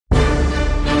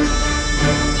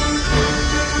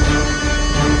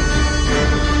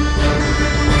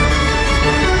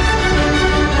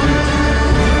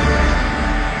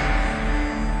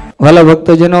વાલા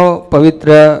ભક્તજનો, પવિત્ર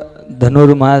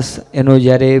ધનુર્માસ એનો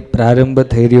જ્યારે પ્રારંભ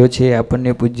થઈ રહ્યો છે,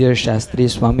 આપણને પૂજ્ય શાસ્ત્રી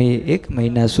સ્વામી 1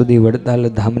 મહિના સુધી વડતાલ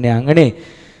ધામને આંગણે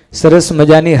સરસ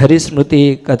મજાની હરિસ્મૃતિ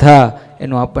કથા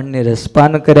એનું આપણને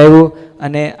રસપાન કરાવ્યું.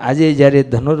 અને આજે જ્યારે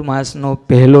ધનુર્માસનો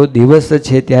પહેલો દિવસ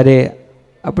છે ત્યારે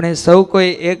આપણે સૌ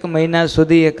કોઈ 1 મહિના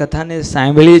સુધી એ કથાને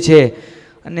સાંભળી છે.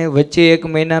 અને વચ્ચે 1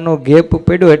 મહિનાનો ગેપ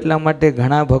પડ્યો એટલા માટે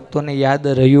ઘણા ભક્તોને યાદ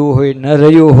રહ્યું હોય ન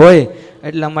રહ્યું હોય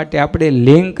એટલા માટે આપણે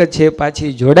લિંક છે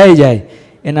પાછી જોડાઈ જાય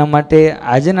એના માટે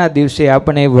આજના દિવસે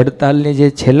આપણે વડતાલની જે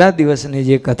છેલ્લા દિવસની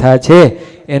જે કથા છે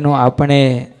એનું આપણે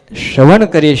શ્રવણ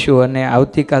કરીશું. અને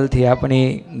આવતીકાલથી આપણી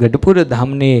ગઢપુર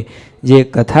ધામની જે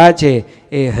કથા છે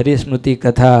એ હરિસ્મૃતિ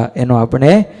કથા એનો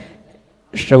આપણે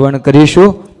શ્રવણ કરીશું.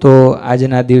 તો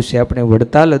આજના દિવસે આપણે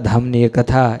વડતાલ ધામની એ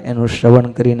કથા એનું શ્રવણ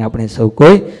કરીને આપણે સૌ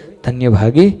કોઈ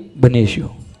ધન્યભાગી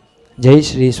બનીશું. જય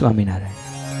શ્રી સ્વામિનારાયણ.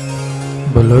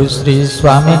 બોલો શ્રી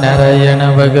સ્વામિનારાયણ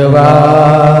ભગવાનની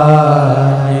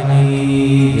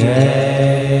જય.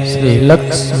 શ્રી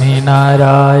લક્ષ્મી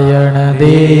નારાયણ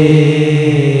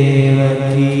દેવ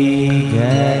કી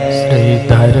જય. શ્રી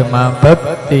ધર્મ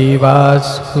ભક્તિ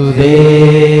વાસુદેવ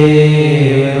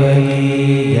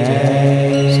કી જય.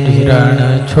 શ્રી રણ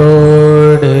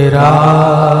છોડ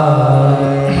રામ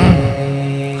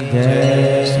જય.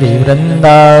 શ્રી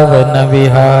વૃંદાવન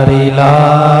વિહારી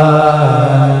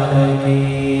લાલ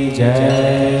જય.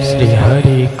 શ્રી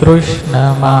હરિ કૃષ્ણ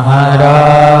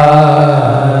મહારાજ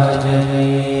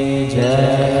જય.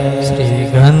 શ્રી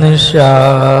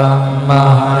ઘનશ્યામ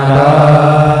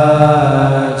મહારાજ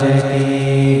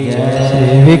જય.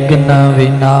 શ્રી વિઘ્ન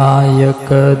વિનાયક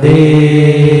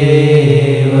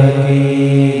દેવ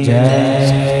કી જય.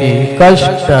 શ્રી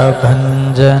કષ્ટ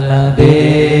ભંજન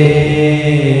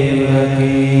દેવ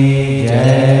કી જય.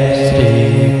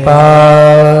 શ્રી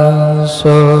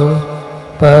પાસો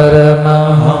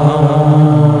પરમહંસ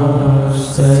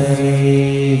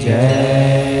કી જય.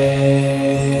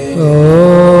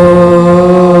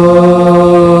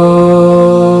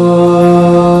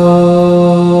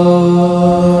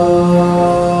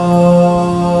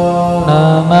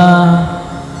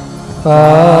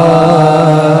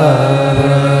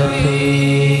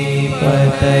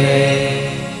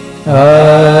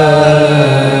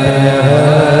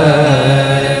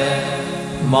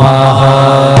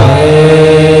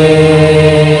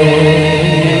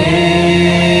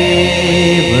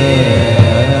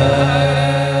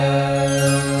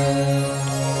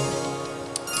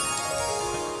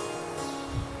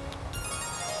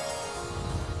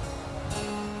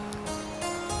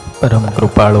 પરમ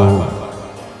કૃપાળુ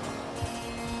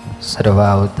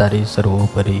સર્વાવતારી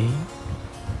સર્વોપરી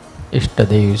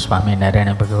ઈષ્ટદેવ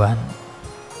સ્વામિનારાયણ ભગવાન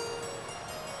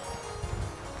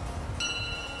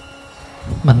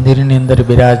મંદિરની અંદર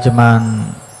બિરાજમાન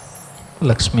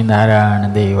લક્ષ્મીનારાયણ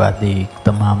દેવાદિક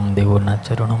તમામ દેવોના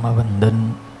ચરણોમાં વંદન.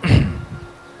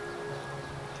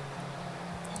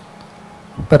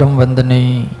 પરમ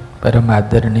વંદનીય પરમ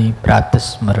આદરણીય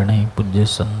પ્રાતસ્મરણીય પૂજ્ય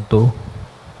સંતો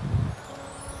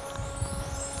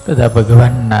તથા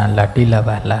ભગવાનના લાડીલા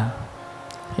વાલા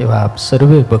એવા આપ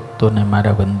સર્વે ભક્તોને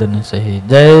મારા વંદન સહિત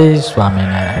જય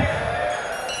સ્વામિનારાયણ.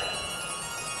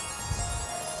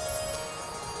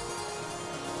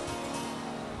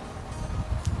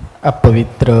 આ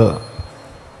પવિત્ર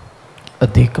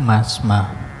અધિક માસમાં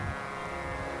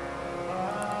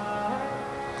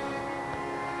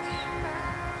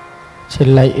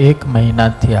છેલ્લા 1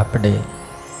 મહિનાથી આપણે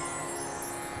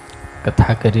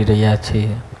કથા કરી રહ્યા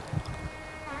છીએ.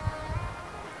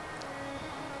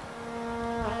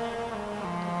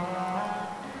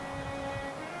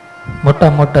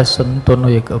 મોટા મોટા સંતોનો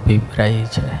એક અભિપ્રાય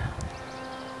છે,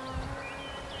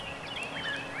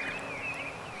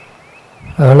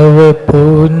 હળવે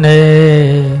પૂને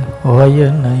હોય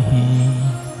નહીં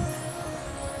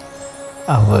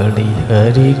આવડી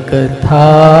હરી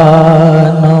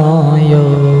કથાનો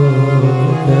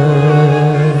યોગ,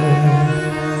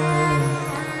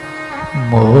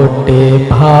 મોટે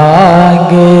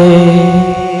ભાગે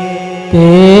તે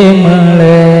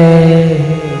મળે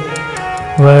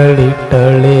વળી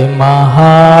ટળે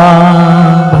મહાભવરોગ.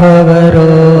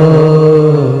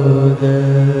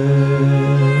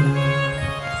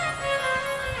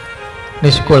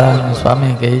 નિષ્કુળાન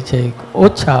સ્વામી કહે છે,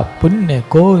 ઓછા પુણ્ય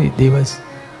કોઈ દિવસ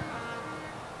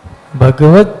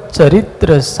ભગવત ચરિત્ર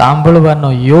સાંભળવાનો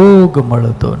યોગ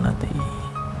મળતો નથી.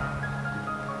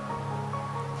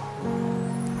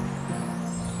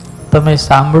 તમે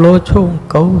સાંભળો છો, હું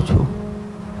કહું છું.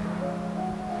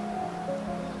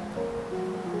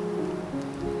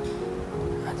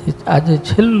 આજે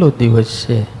છેલ્લો દિવસ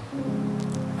છે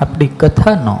આપણી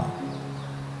કથાનો.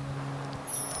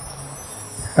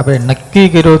 આપણે નક્કી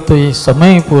કર્યો તો એ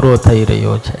સમય પૂરો થઈ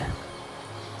રહ્યો છે,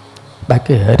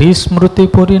 બાકી હરિસ્મૃતિ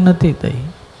પૂરી નથી થઈ.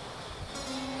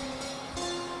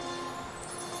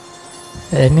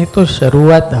 એની તો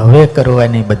શરૂઆત હવે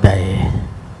કરવાની બધાએ.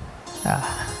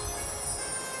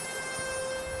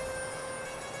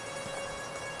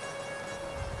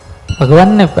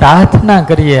 ભગવાનને પ્રાર્થના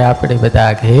કરીએ આપણે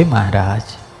બધા કે હે મહારાજ,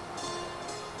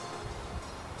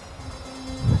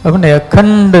 અમને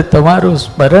અખંડ તમારું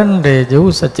સ્મરણ રહે,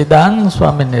 જેવું સચ્ચિદાનંદ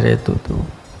સ્વામીને રહેતું હતું,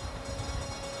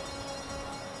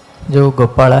 જેવું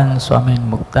ગોપાળાનંદ સ્વામી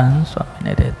મુક્તાનંદ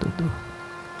સ્વામીને રહેતું હતું.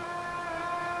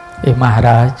 એ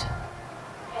મહારાજ,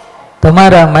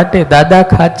 તમારા માટે દાદા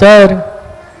ખાચર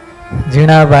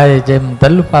ઝીણાભાઈ જેમ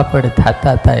તલપાપડ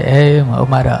થતા થાય, એમ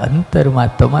અમારા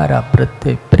અંતરમાં તમારા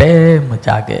પ્રત્યે પ્રેમ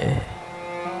જાગે.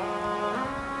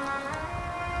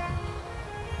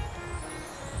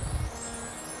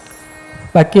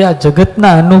 બાકી આ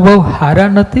જગતના અનુભવ હારા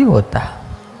નથી હોતા.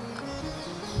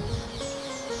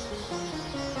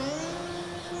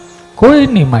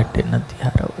 કોઈની માટે નથી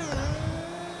હારા હોતા.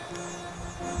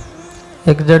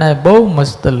 એક જણાએ બહુ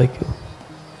મસ્ત લખ્યું,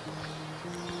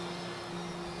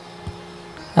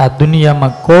 આ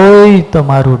દુનિયામાં કોઈ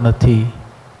તમારું નથી.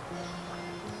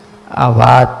 આ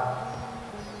વાત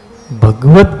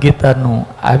ભગવદ્ ગીતાનું,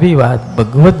 આવી વાત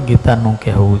ભગવદ્ ગીતાનું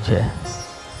કહેવું છે.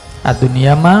 આ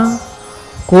દુનિયામાં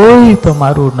કોઈ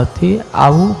તમારું નથી,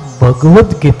 આવું ભગવદ્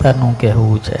ગીતાનું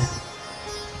કહેવું છે.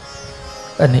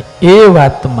 અને એ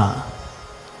વાતમાં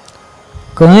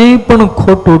કંઈ પણ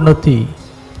ખોટું નથી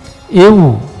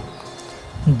એવું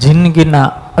જિંદગીના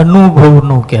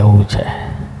અનુભવનું કહેવું છે.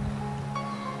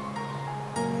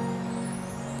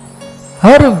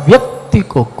 हर व्यक्ति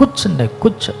को कुछ न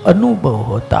कुछ अनुभव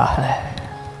होता है.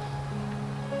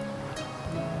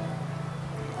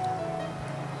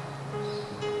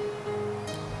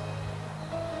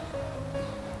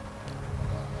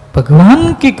 भगवान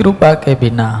की कृपा के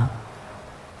बिना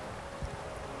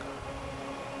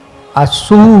आ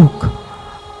सुख,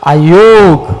 आ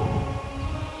योग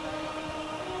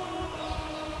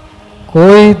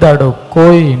કોઈ દાડો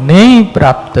કોઈ નહીં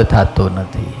પ્રાપ્ત થતો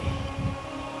નથી.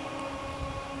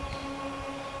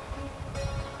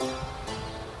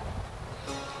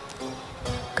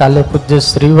 કાલે પૂજ્ય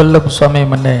શ્રી વલ્લભ સ્વામી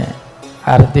મને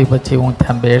આરતી પછી હું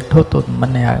ત્યાં બેઠો તો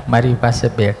મને મારી પાસે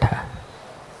બેઠા.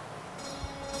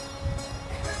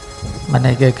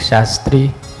 મને કે શાસ્ત્રી,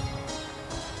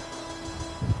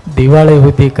 દિવાળી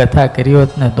સુધી કથા કરી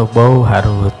હોત ને તો બહુ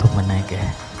સારું હતું. મને કે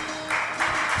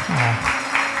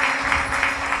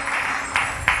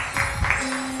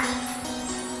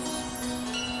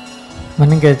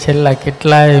મને કે છેલ્લા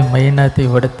કેટલાય મહિનાથી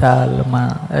વડતાલમાં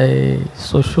એ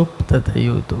સુષુપ્ત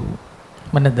થયું હતું.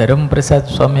 મને ધર્મપ્રસાદ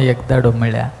સ્વામી એક દાડો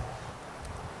મળ્યા.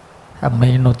 આ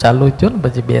મહિનો ચાલુ થયો ને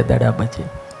પછી 2 દાડા પછી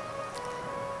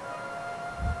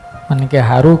મને કે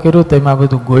સારું કર્યું તો એમાં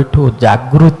બધું ગોઠવું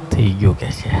જાગૃત થઈ ગયું કે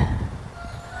છે.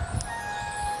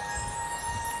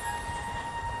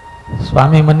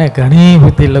 સ્વામી મને ઘણી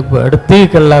બધી લગભગ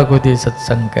 2.5 કલાક સુધી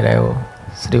સત્સંગ કરાયો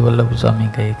શ્રી વલ્લભ સ્વામી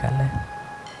ગઈકાલે.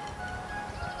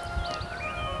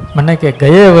 મને કે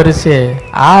ગયા વર્ષે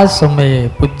આ સમયે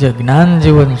પૂજ્ય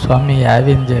જ્ઞાનજીવન સ્વામી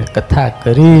આવીને જે કથા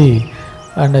કરી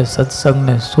અને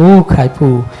સત્સંગને સુખ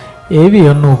આપ્યું, એવી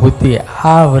અનુભૂતિ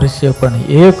આ વર્ષે પણ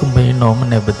 1 મહિનો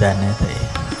અમને બધાને થઈ.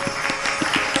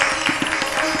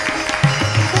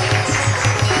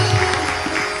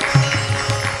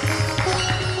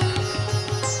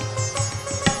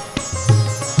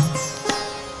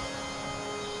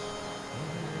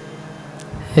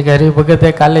 એક હરિભગતે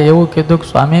કાલે એવું કીધું કે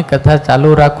સ્વામી કથા ચાલુ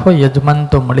રાખો, યજમાન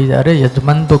તો મળી જાય. અરે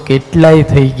યજમાન તો કેટલાય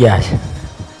થઈ ગયા છે.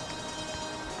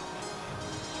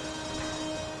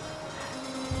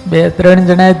 2-3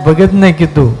 જણાએ ભગતને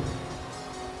કીધું,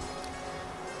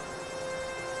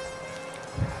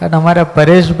 અને અમારા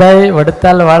પરેશભાઈ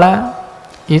વડતાલ વાળા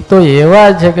એ તો એવા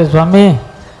છે કે સ્વામી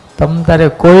તમ તારે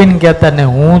કોઈને કહેતા ને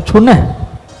હું છું ને.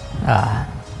 હા,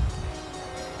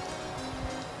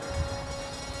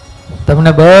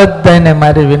 તમને બધાને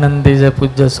મારી વિનંતી છે,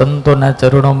 પૂજ્ય સંતોના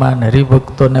ચરણોમાં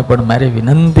હરિભક્તોને પણ મારી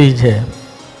વિનંતી છે,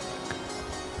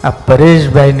 આ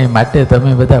પરેશભાઈની માટે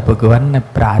તમે બધા ભગવાનને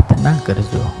પ્રાર્થના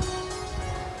કરજો.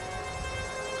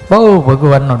 બહુ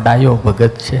ભગવાનનો ડાયો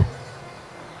ભગત છે.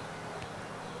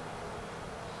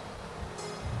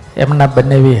 એમના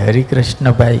બનેવી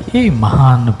હરિકૃષ્ણભાઈ એ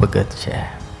મહાન ભગત છે.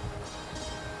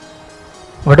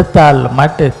 વડતાલ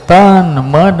માટે તન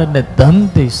મન અને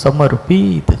ધનથી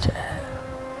સમર્પિત છે.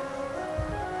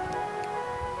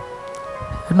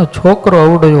 એનો છોકરો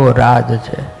અવડો રાજ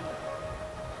છે.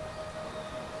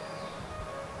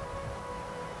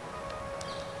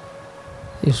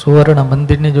 એ સુવર્ણ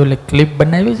મંદિરની જો ક્લિપ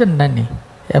બનાવી છે ને નાની,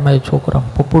 એમાં એ છોકરા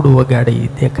પુપડું વગાડી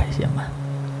દેખાય છે એમાં.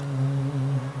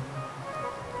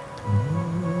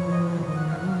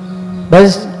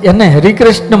 બસ એને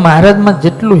હરિકૃષ્ણ મહારાજમાં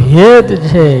જેટલું હેત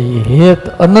છે એ હેત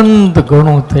અનંત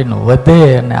ગણું થઈને વધે,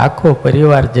 અને આખો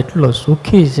પરિવાર જેટલો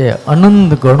સુખી છે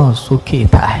અનંત ગણો સુખી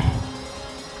થાય.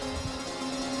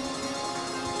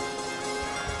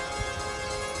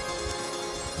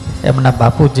 એમના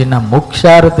બાપુજીના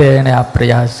મોક્ષાર્થે એને આ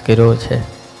પ્રયાસ કર્યો છે.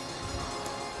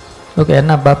 તો કે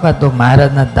એના બાપા તો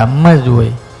મહારાજના ધામમાં જ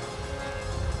હોય.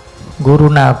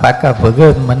 ગુરુના પાકા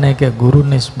ભગત મને કે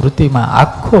ગુરુની સ્મૃતિમાં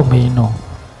આખો મહિનો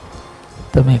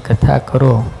તમે કથા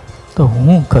કરો તો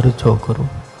હું ખર્ચો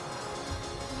કરું.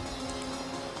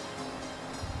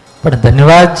 પણ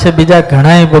ધન્યવાદ છે બીજા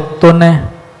ઘણા ભક્તોને,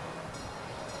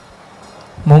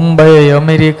 મુંબઈ,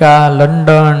 અમેરિકા,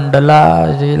 લંડન,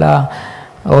 ડલાજીલા,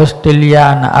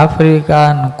 ઓસ્ટ્રેલિયા, આફ્રિકા,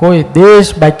 કોઈ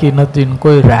દેશ બાકી નથી,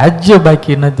 કોઈ રાજ્ય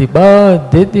બાકી નથી.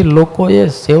 બધેથી લોકોએ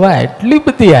સેવા એટલી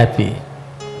બધી આપી.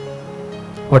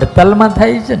 વડતાલમાં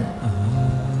થાય છે ને,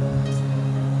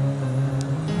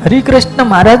 હરિકૃષ્ણ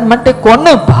મહારાજ માટે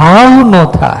કોને ભાવ ન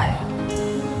થાય?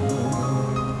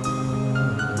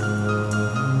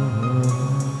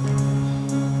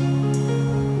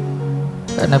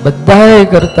 અને બધાએ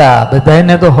કરતા,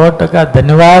 બધાને તો 100%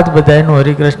 ધન્યવાદ બધાનું.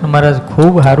 હરિકૃષ્ણ મહારાજ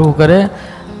ખૂબ સારું કરે,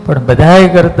 પણ બધાએ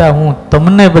કરતા હું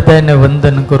તમને બધાને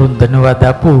વંદન કરું, ધન્યવાદ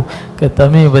આપું કે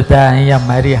તમે બધા અહીંયા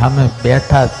મારી સામે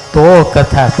બેઠા તો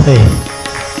કથા થઈ.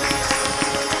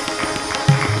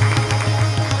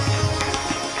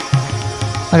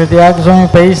 ત્યાગ સ્વામી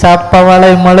પૈસા આપવા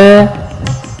વાળા મળે,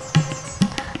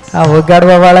 આ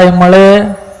વગાડવા વાળા મળે,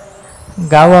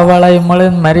 ગાવા વાળા મળે,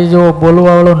 મારી જેવો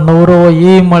બોલવા વાળો નવરો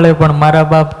હોય એ મળે, પણ મારા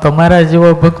બાપ તમારા જેવો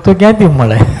ભક્તો ક્યાંથી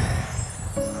મળે?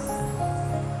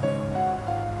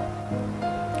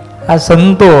 આ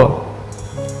સંતો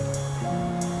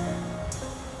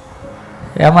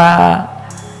એમાં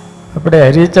આપણે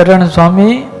હરિચરણ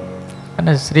સ્વામી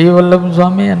અને શ્રી વલ્લભ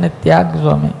સ્વામી અને ત્યાગ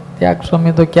સ્વામી. ત્યાગ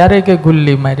સ્વામી તો ક્યારેય કઈ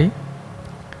ગુલ્લી મારી,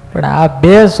 પણ આ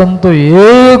બે સંતો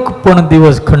એક પણ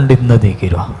દિવસ ખંડિત નથી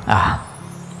કર્યો. આ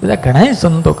બધા ઘણા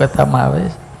સંતો કથામાં આવે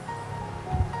છે.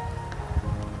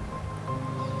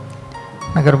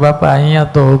 નગર બાપા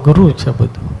અહીંયા તો અઘરું છે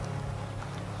બધું.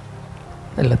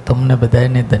 એટલે તમને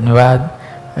બધાને ધન્યવાદ.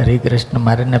 હરિકૃષ્ણ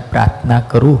મારીને પ્રાર્થના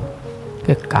કરું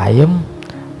કે કાયમ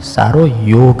સારો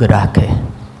યોગ રાખે,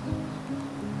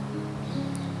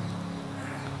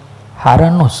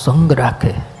 હારાનો સંગ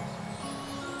રાખે.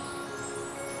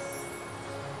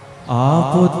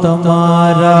 આપ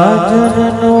તમારા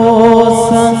જનનો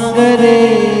સંગ રે,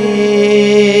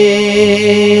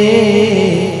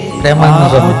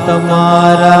 આપ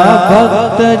તમારા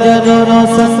ભક્ત જનનો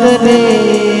સંગ રે,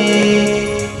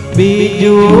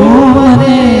 બીજું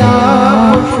મને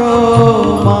આપશો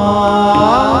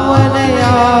માં, મને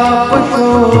આપશો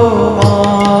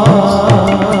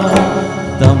માં.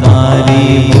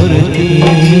 તમારી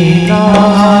મૂર્તિના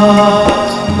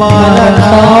મારા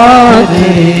નાથ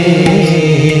રે,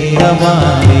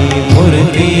 તમારી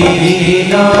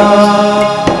મૂર્તિના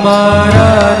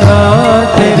મારા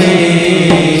નાથ રે,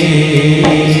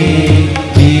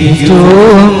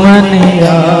 બીજું મને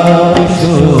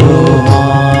આપશો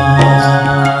માં,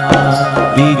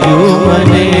 બીજું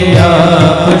મને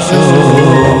આપશો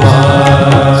માં.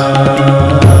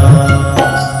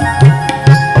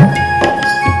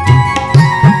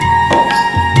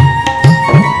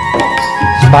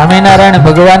 સ્વામિનારાયણ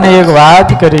ભગવાને એક વાત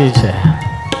કરી છે,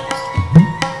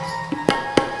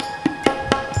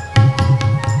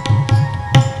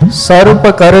 સર્પ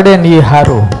કરડે ને એ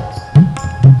હારું,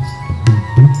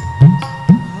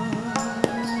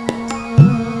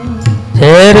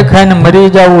 ઝેર ખાઈને મરી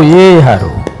જવું એ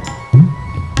હારું,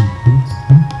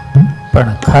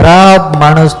 પણ ખરાબ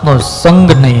માણસનો સંગ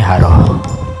નહીં હારો.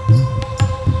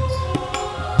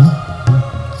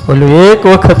 બોલું એક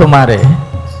વખત મારે,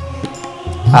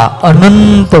 આ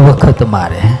અનંત વખત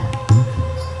મારે.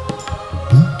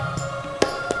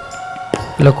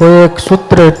 એટલે કોઈ એક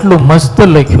સૂત્ર એટલું મસ્ત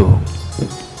લખ્યું,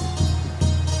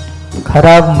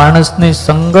 ખરાબ માણસની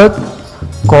સંગત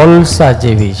કોલસા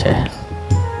જેવી છે.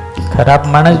 ખરાબ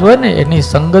માણસ હોય ને એની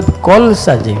સંગત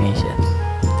કોલસા જેવી છે.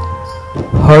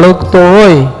 હળગતો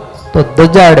હોય તો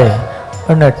દજાડે,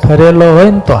 અને ઠરેલો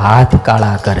હોય ને તો હાથ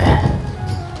કાળા કરે.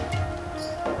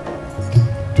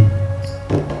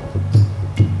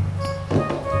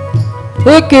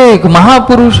 એક એક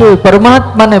મહાપુરુષોએ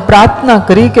પરમાત્માને પ્રાર્થના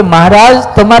કરી કે મહારાજ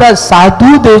તમારા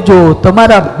સાધુ દેજો,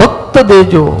 તમારા ભક્ત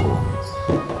દેજો.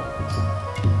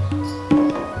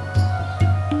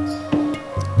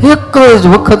 એક જ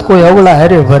વખત કોઈ અવળા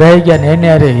હારે ભરાઈ ગયા ને એને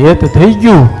હારે હેત થઈ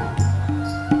ગયું,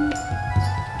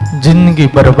 જિંદગી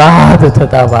બરબાદ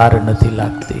થતા વાર નથી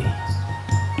લાગતી.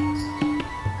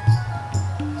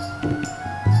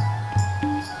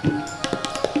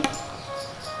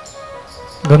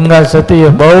 ગંગા સતીએ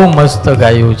બહુ મસ્ત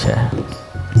ગાયું છે,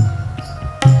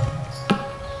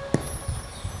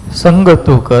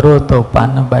 સંગતું કરો તો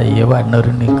પાનબાઈ એવા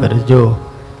નરની કરજો,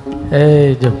 એ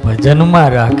જે ભજનમાં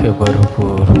રાખે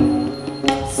ભરપૂર.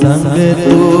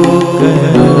 સંગતું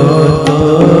કરો તો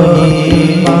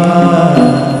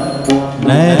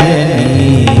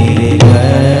નરની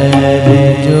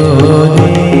કરજો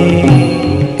રે,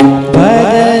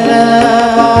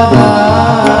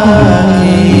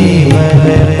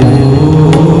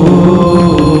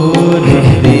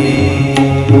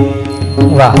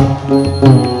 વાહ.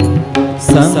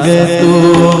 સંગતું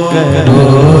કરો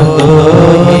તો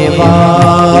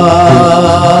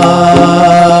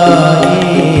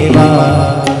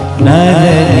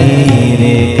નરની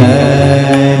રે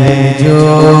કરજો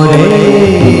રે,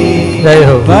 જય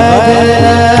હો.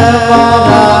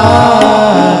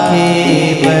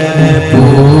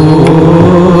 ભરપૂર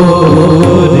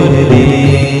રે,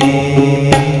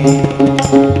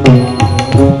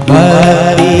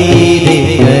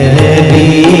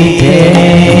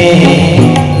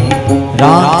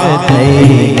 રાગ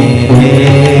થઈને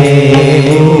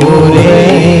રહેવું રે,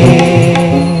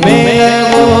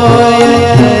 મેળવો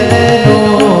યતનનો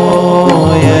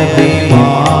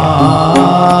અભિમાન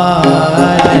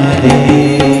રે,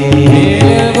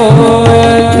 મેળવો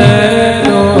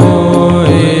યતનનો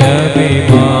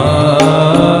અભિમાન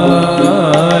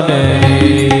રે.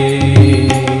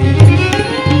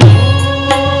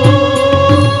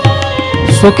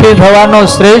 સુખી થવાનો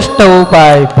શ્રેષ્ઠ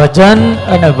ઉપાય ભજન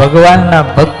અને ભગવાનના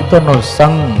ભક્તનો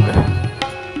સંગ.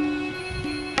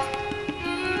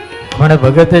 મને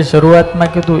ભગતે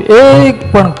શરૂઆતમાં કીધું એક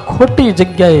પણ ખોટી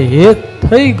જગ્યાએ હેત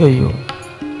થઈ ગયું,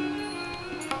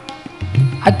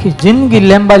 આખી જિંદગી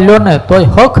લેંબા લ્યો ને તોય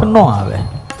હક ન આવે.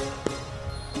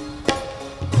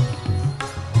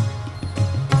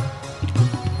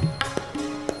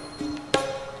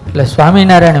 એટલે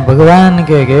સ્વામિનારાયણ ભગવાન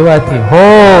કે કહેવાથી હો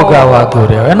ગાવાતું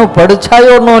રહ્યો, એનું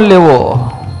પડછાયો ન લેવો.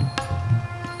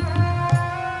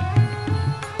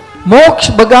 મોક્ષ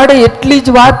બગાડે એટલી જ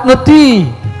વાત નથી,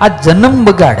 આ જન્મ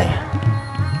બગાડે.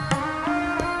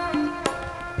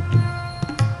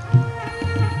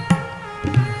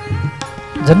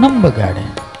 જન્મ બગાડે.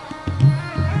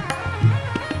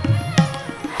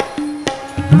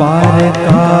 પાર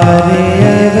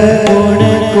કાર્ય ગુણ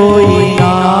કોઈ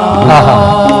આહા.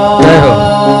 જય હો,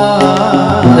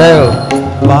 જય હો.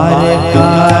 પાર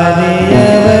કાર્ય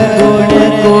ગુણ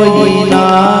કોઈ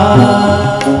ના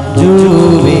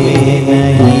જુએ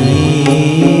નહીં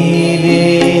રે,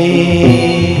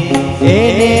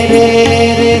 એને રે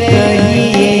રે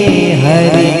કહીએ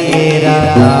હરિ કેરા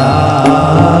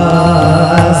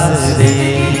દાસ રે,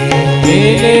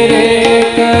 એને રે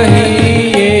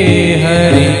કહીએ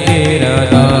હરિ કેરા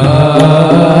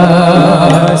દાસ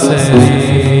રે.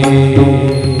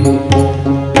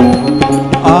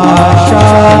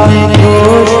 આશા ને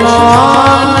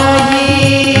તૃષ્ણા નહીં,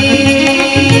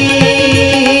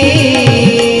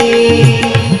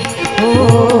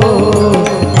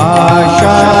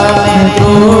 આશા ને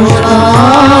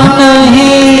તૃષ્ણા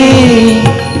નહીં,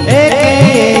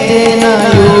 એના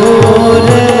યોર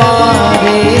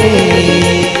મારે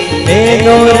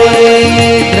એનો રે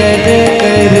દ્રઢ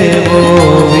કરવો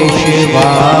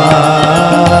વિશ્વાસ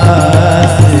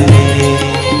રે,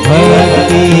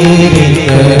 ભક્તિ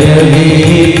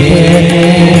કરવી તેને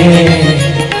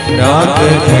રાગ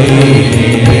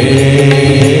થઈને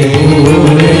રહેવું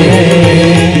રે,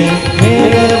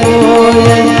 મેળવો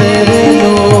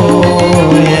યંતરનો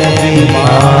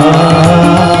અભિમાન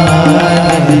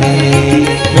રે,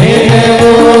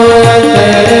 મેળવો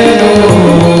યંતરનો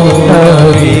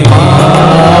અભિમાન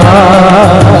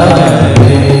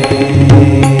રે.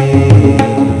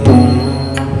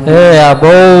 એ આ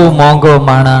બહુ મોંઘો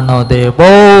માણાનો દે,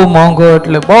 બહુ મોંઘો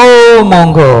એટલે બહુ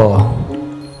મોંઘો.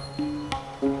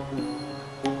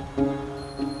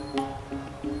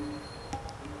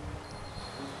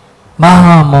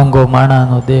 મહા મોંઘો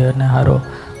માણાનો દેહ અને હારો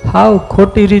હાવ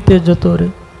ખોટી રીતે જતો રહે.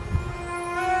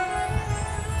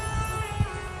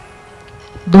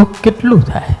 દુઃખ કેટલું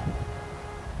થાય.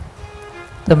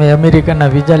 તમે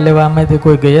અમેરિકાના વિઝા લેવા આમાંથી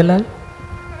કોઈ ગયેલા?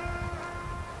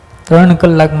 3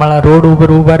 કલાક માળા રોડ ઉપર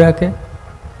ઊભા રાખે.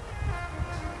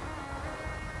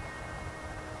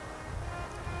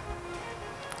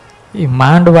 એ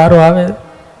માંડ વારો આવે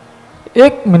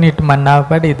 1 મિનિટમાં ના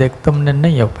પાડી દે તમને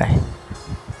નહીં અપાય.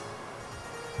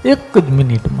 1 જ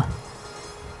મિનિટમાં.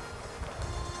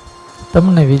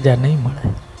 તમને વિઝા નહીં મળે.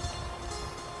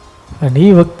 અને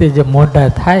એ વખતે જે મોઢા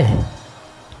થાય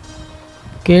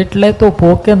કે એટલે તો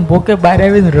પોકે ને પોકે બહાર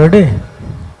આવીને રડે.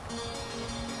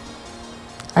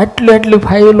 આટલી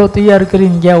ફાઇલો તૈયાર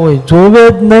કરીને ગયા હોય, જોવે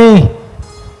જ નહીં.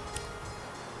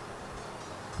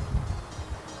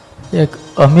 એક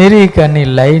અમેરિકાની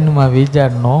લાઈનમાં વિઝા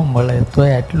ન મળે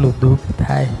તો આટલું દુઃખ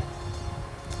થાય.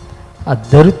 આ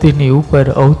ધરતીની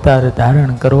ઉપર અવતાર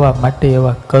ધારણ કરવા માટે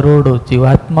એવા કરોડો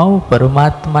જીવાત્માઓ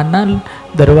પરમાત્માના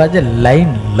દરવાજે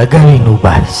લાઈન લગાવીને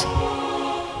ઉભા છે.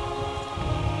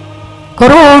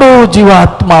 કરોડો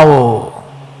જીવાત્માઓ.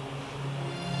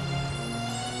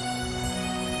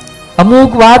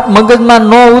 અમુક વાત મગજમાં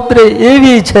ન ઉતરે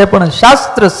એવી છે, પણ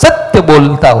શાસ્ત્ર સત્ય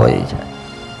બોલતા હોય છે.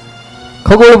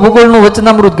 ખગોળ ભૂગોળનું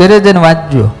વચનામૃત ઘરે જઈને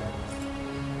વાંચજો.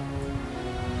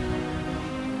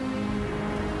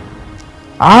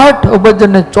 8 અબજ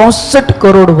અને 64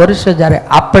 કરોડ વર્ષ જ્યારે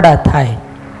આપડા થાય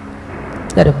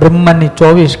ત્યારે બ્રહ્માની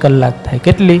 24 કલાક થાય.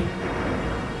 કેટલી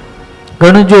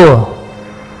ગણજો?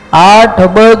 8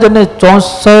 અબજ અને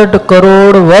 64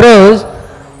 કરોડ વર્ષ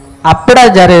આપડા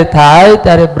જ્યારે થાય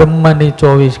ત્યારે બ્રહ્માની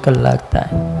 24 કલાક થાય.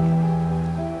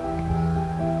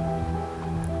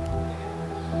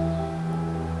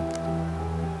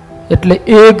 એટલે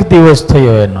એક દિવસ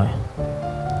થયો એનો.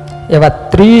 એવા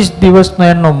 30 દિવસનો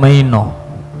એનો મહિનો.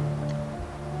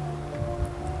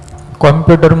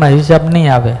 કોમ્પ્યુટરમાં હિસાબ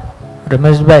નહીં આવે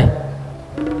રમેશભાઈ,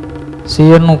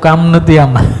 સીએ નું કામ નથી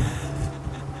આમાં.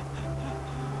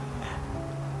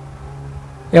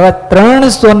 એવા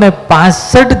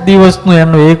 365 દિવસનું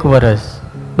એનું એક વર્ષ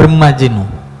બ્રહ્માજીનું.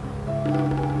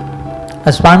 આ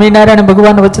સ્વામિનારાયણ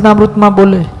ભગવાન વચનામૃતમાં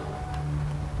બોલે.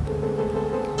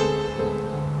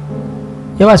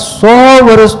 એવા 100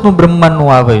 વર્ષનું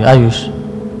બ્રહ્માંડનું આવે આયુષ્ય,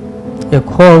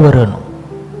 એક 100 વર્ષનું.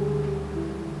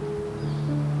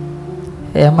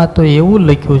 એમાં તો એવું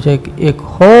લખ્યું છે કે એક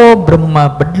 100 બ્રહ્મા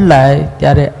બદલાય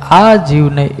ત્યારે આ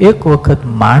જીવને એક વખત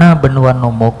માણા બનવાનો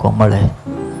મોકો મળે.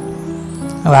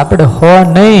 હવે આપણે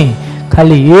 100 નહીં,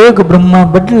 ખાલી એક બ્રહ્મા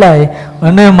બદલાય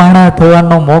અને માણા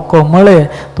થવાનો મોકો મળે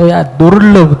તો આ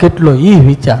દુર્લભ કેટલો એ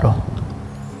વિચારો.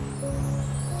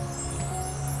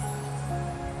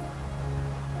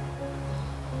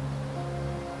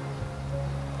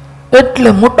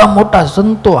 એટલે મોટા મોટા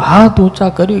સંતો હાથ ઊંચા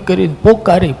કરી કરીને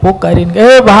પોકારીને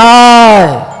એ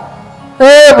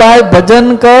ભાઈ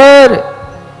ભજન કર.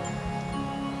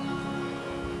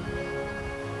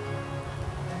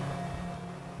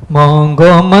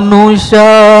 મોંઘો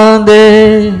મનુષ્ય દે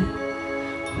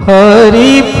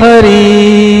હરી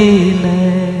ફરીને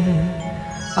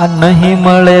આ નહીં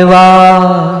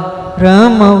મળેવા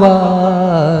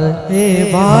રમવા. એ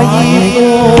ભાઈ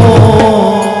તું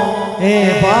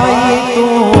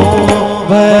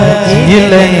ભજી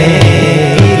લે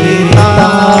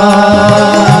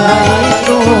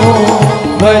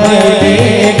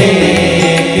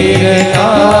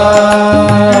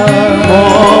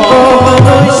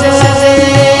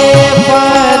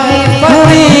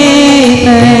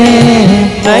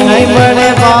નહીં મળે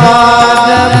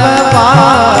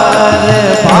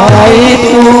ભાઈ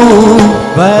તું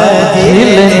ભજી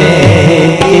લે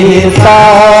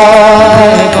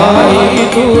ભાઈ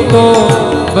તું તો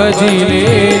ભજી લે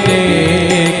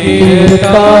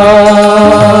કીર્તન.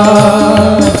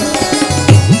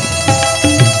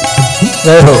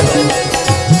 જય હો.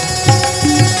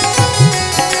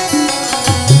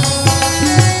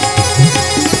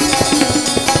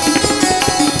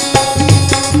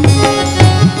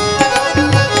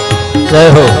 જય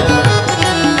હો.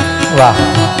 વાહ.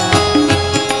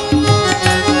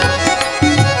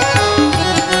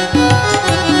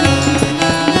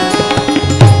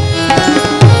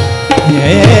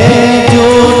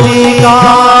 जूठी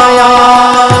काया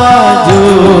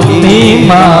जूठी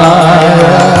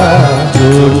माया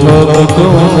झूठो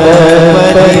कुटुंब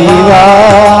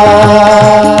परिवार.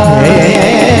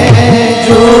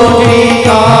 जूठी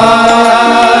काया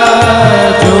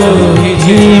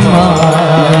जूठी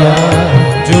माया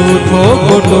झूठो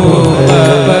कुटुंब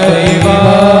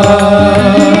परिवार.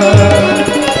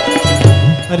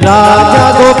 राजा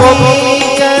गोपी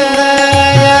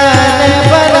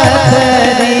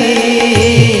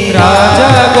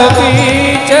રાજા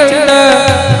ગોપીચંદ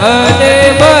અને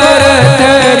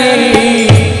ભરતરી.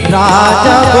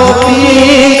 રાજા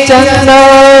ગોપીચંદ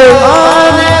અને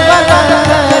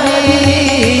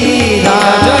ભરતરી.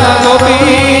 રાજા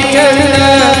ગોપીચંદ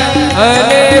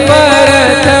અને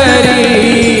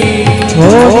ભરતરી.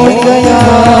 છોડી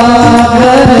ગયા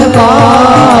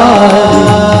ઘર-બાર,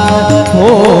 હો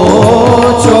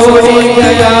છોડી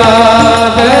ગયા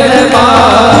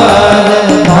ઘર-બાર.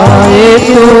 ભાઈ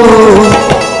તું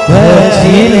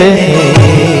ભજી લે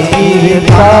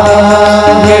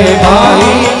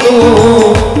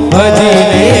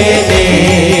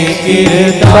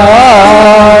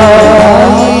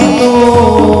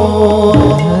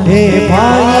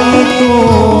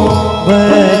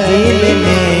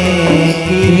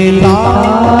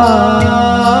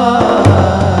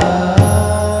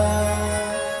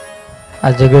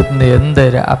જગતની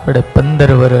અંદર આપણે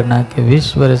 15 વર્ષના કે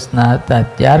 20 વર્ષના હતા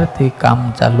ત્યારથી કામ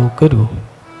ચાલુ કર્યું,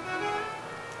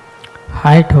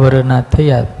 60 વર્ષના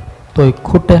થયા તોય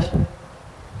ખૂટે.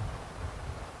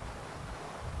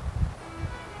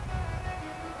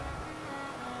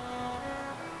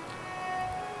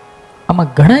 આમાં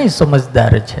ઘણા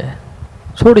સમજદાર છે,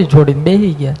 છોડી છોડીને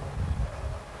બેસી ગયા,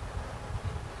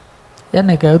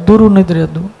 એને કઈ અધૂરું નથી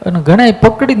રહેતું, અને ઘણા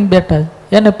પકડીને બેઠા,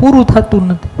 એને પૂરું થતું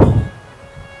નથી.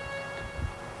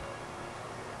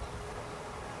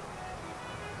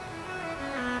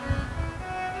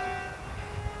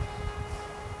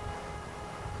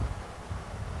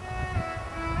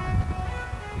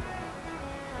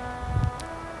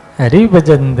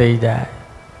 હરિભજન થઈ જાય,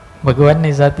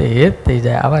 ભગવાનની સાથે હેત થઈ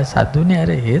જાય, આવા સાધુની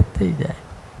હારે હેત થઈ જાય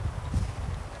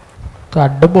તો આ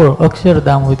ડબો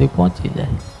અક્ષરધામ સુધી પહોંચી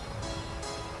જાય.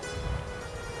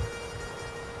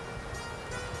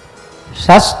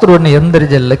 શાસ્ત્રોની અંદર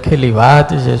જે લખેલી વાત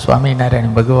છે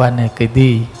સ્વામિનારાયણ ભગવાને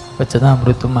કીધી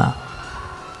વચનામૃતમાં,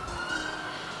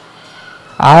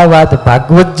 આ વાત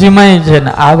ભાગવતજીમાંય છે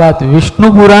ને આ વાત વિષ્ણુ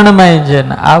પુરાણમાંય છે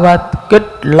ને આ વાત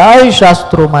કેટલાય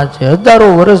શાસ્ત્રોમાં છે. હજારો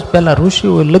વર્ષ પહેલા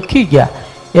ઋષિઓ લખી ગયા,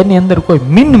 એની અંદર કોઈ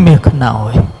મિનમેખ ના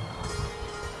હોય,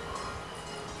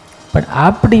 પણ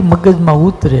આપણી મગજમાં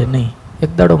ઉતરે નહીં.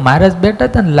 એક દાડો મહારાજ બેઠા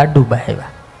હતા ને, લાડુબા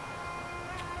આવ્યા,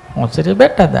 હોંસરે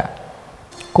બેઠા હતા,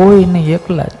 કોઈ નહીં,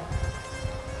 એકલા જ.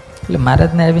 એટલે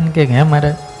મહારાજને આવીને કહે, હે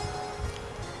મહારાજ,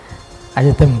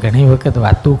 આજે તમે ઘણી વખત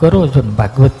વાતું કરો છો ને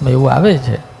ભાગવતમાં એવું આવે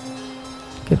છે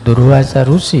કે દુર્વાસા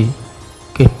ઋષિ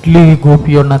કેટલી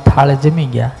ગોપીઓના થાળે જમી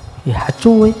ગયા, એ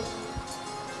સાચું હોય?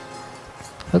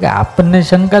 કે આપણને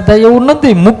શંકા થાય એવું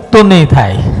નથી, મુક્તો નહીં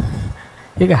થાય,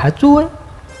 એ કે સાચું હોય?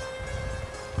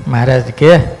 મહારાજ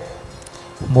કે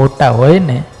મોટા હોય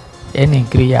ને એની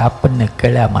ક્રિયા આપણને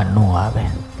કળામાં ન આવે.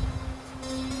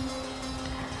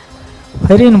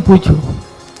 ફરીને પૂછ્યું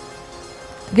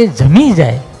કે જમી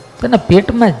જાય તો એના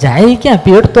પેટમાં જાય ક્યાં?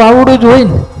 પેટ તો આવડું જ હોય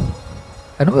ને.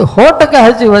 અને 100%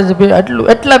 સાચી વાત છે,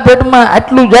 એટલા પેટમાં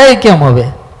આટલું જાય કેમ? હવે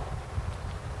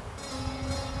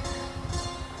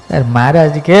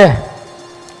મહારાજ કે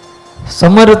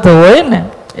સમર્થ હોય ને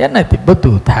એનાથી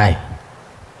બધું થાય.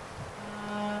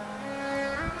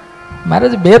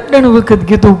 મહારાજ 2-3 વખત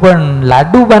કીધું, પણ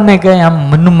લાડુબાને કઈ આમ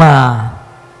મનમાં,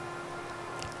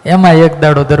 એમાં એક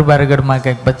દાડો દરબારગઢમાં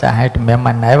કંઈક 50-60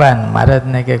 મહેમાન આવ્યા ને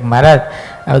મહારાજને કંઈક, મહારાજ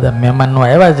આ બધા મહેમાનો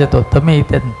આવ્યા છે તો તમે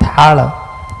ત્યાં થાળ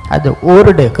આજે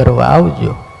ઓરડે કરવા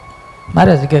આવજો.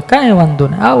 મહારાજ કે કાંઈ વાંધો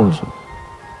નહીં, આવું છું.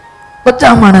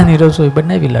 50 માણાની રસોઈ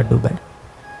બનાવી લાડુભાઈ.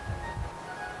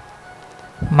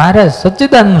 મહારાજ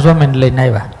સચ્ચિદાનંદ સ્વામીને લઈને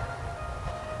આવ્યા.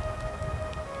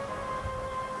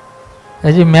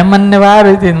 હજી મહેમાનને વાર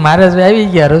હતી, મહારાજ આવી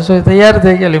ગયા, રસોઈ તૈયાર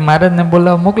થઈ ગયેલી, મહારાજને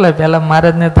બોલાવવા મોકલાય. પહેલા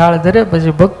મહારાજને થાળ ધરે,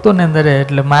 પછી ભક્તોને ધરે.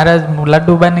 એટલે મહારાજ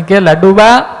લાડુબાને કે,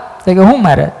 લાડુબા, તો કે હું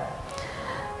મહારાજ?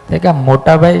 તો કે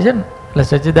મોટા ભાઈ છે ને, એટલે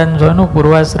સચ્ચિદાનંદ સ્વામીનું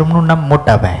પૂર્વાશ્રમનું નામ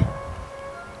મોટાભાઈ.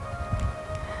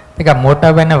 તો કે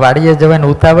મોટાભાઈને વાડીએ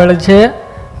જવાની ઉતાવળ છે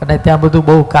અને ત્યાં બધું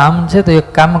બહુ કામ છે, તો એક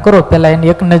કામ કરો, પહેલા એને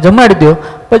એકને જમાડી દો,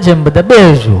 પછી એમ બધા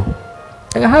બેસજો.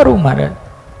 તો કે સારું મહારાજ.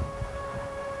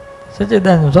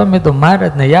 સચ્ચિદાનંદ સ્વામી તો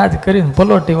મહારાજને યાદ કરીને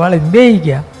પલોટી વાળીને બેસી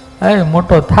ગયા. હવે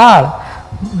મોટો થાળ,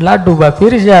 લાડુબા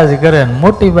પીરસ્યા જ કરે ને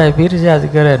મોટીભાઈ પીરસ્યા જ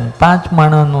કરે ને, 5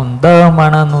 માણાનું, 10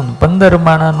 માણાનું, 15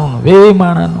 માણાનું, 20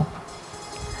 માણાનું.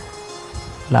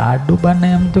 લાડુબાને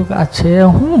એમ તો આ છે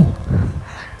હું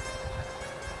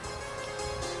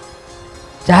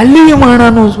 40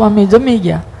 માણાનું સ્વામી જમી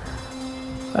ગયા.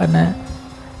 અને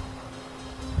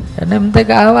એને એમ થાય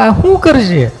કે આ શું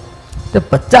કરશે? તે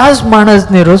 50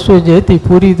 માણસની રસોઈ જે હતી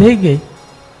પૂરી થઈ ગઈ.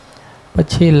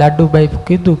 પછી લાડુબાઈ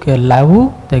કીધું કે લાવું?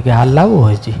 તો કે હા લાવો.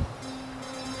 હજી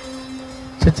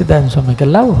સચ્ચિદાનંદ સ્વામી કે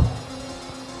લાવો.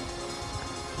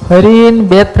 ફરીને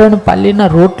 2-3 પાલીના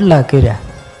રોટલા કર્યા,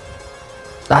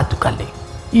 તાત્કાલિક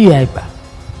ઈ આપ્યા.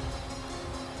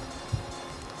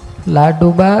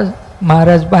 લાડુબા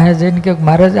મહારાજ પાસે જઈને કે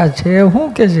મહારાજ આ છે શું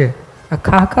કે છે? આ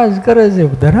ખાખા જ કરે છે,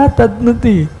 ધરાતા જ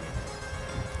નથી.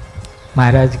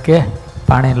 મહારાજ કે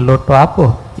પાણીનો લોટો આપો,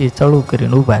 એ ચડું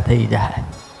કરીને ઊભા થઈ જાય.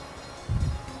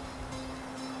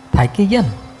 થાકી ગયા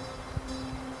ને,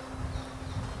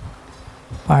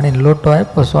 પાણીનો લોટો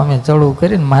આપ્યો, સ્વામી ચડું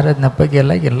કરીને મહારાજના પગે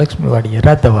લાગીને લક્ષ્મીવાડીએ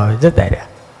રાધવા આવે જતા રહ્યા.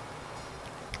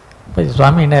 પછી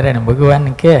સ્વામિનારાયણ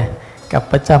ભગવાન કે આ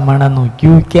 50 માણાનું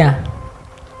ક્યું ક્યાં?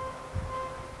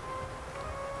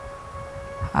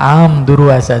 આમ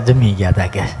દુર્વાસા જમી ગયા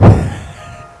હતા કે.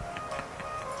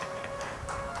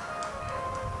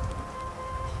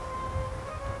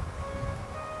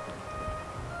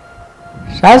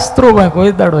 શાસ્ત્રોમાં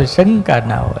કોઈ દાડો શંકા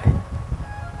ના હોય.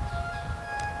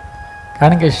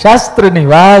 કારણ કે શાસ્ત્રની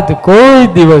વાત કોઈ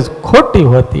દિવસ ખોટી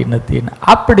હોતી નથી ને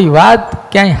આપણી વાત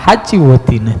ક્યાંય સાચી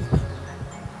હોતી નથી.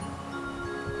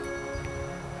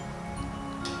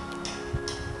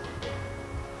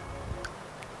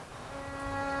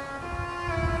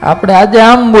 આપણે આજે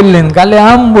આમ બોલી ને કાલે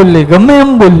આમ બોલી, ગમે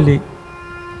એમ બોલી.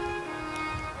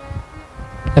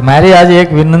 મારી આજે એક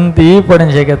વિનંતી એ પણ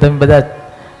છે કે તમે બધા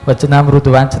વચનામૃત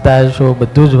વાંચતા હશો,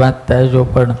 બધું જ વાંચતા હશો,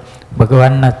 પણ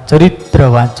ભગવાનના ચરિત્ર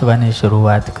વાંચવાની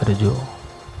શરૂઆત કરજો.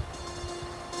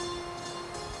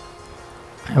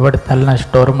 વડતાલના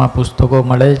સ્ટોરમાં પુસ્તકો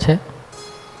મળે છે.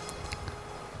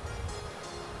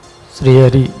 શ્રી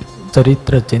હરિ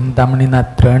ચરિત્ર ચિંતામણીના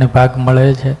 3 ભાગ મળે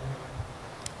છે.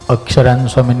 અક્ષરાન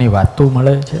સ્વામીની વાતો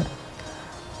મળે છે.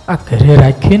 આ ઘરે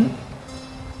રાખીને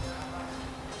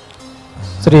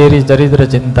શ્રી હરિ ચરિત્ર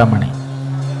ચિંતામણી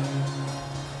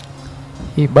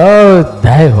એ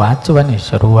બધાએ વાંચવાની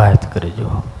શરૂઆત કરજો.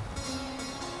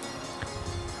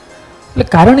 એટલે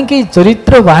કારણ કે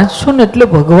ચરિત્ર વાંચશો ને એટલે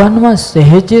ભગવાનમાં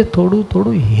સહેજે થોડું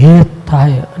થોડું હેત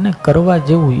થાય અને કરવા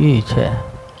જેવું એ છે.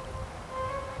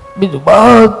 બીજું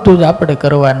બધું જ આપણે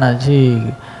કરવાના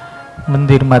છીએ.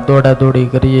 મંદિરમાં દોડાદોડી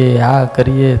કરીએ, આ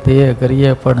કરીએ, તે કરીએ,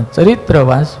 પણ ચરિત્ર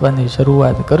વાંચવાની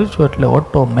શરૂઆત કરશું એટલે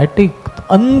ઓટોમેટિક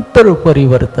અંતર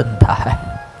પરિવર્તન થાય,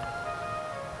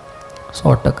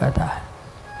 100% થાય.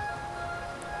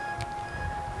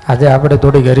 આજે આપણે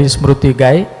થોડી હરિસ્મૃતિ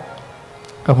ગાય,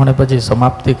 હમણાં પછી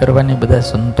સમાપ્તિ કરવાની બધા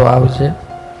સંતો આવશે.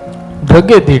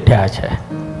 ધ્રગે દીઠ્યા છે.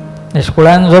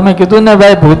 નિષ્કુળાન સ્વામી કીધું ને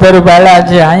ભાઈ ભૂતર બાળા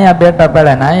છે, અહીંયા બેટા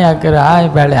બાળા ને અહીંયા કરે, આ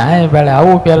બાળે આ બાળે,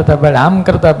 આવું પહેરતા બાળે, આમ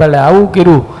કરતા બાળે, આવું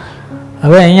કર્યું.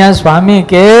 હવે અહીંયા સ્વામી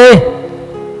કે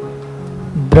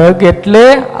દ્રગ એટલે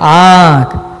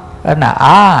આંખ, અને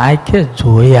આ આંખે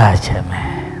જોયા છે મેં.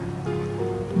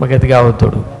 ભગત ગાઓ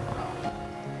થોડું.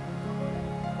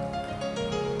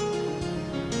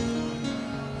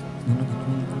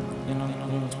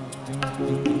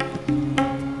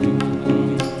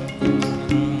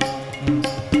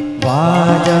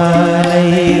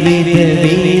 વાજાલય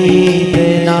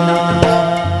વિદવિદના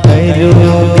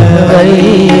કર્યો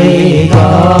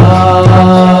ગવૈયા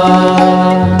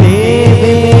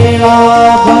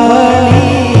દેવેલા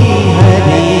ભળી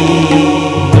હરી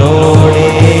દ્રોડે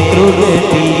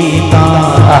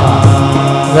કૃતિતા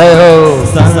ગયો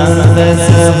સંત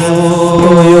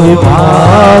સમૂહ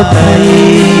ભાથઈ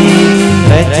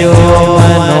રજો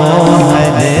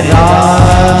મનોહર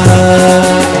રાજ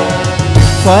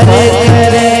પર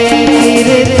કરે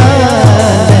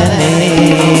કીર્તનને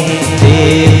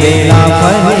દેવેલા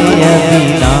ભય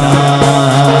વિના,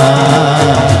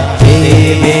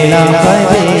 દેવેલા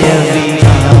ભય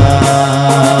વિના,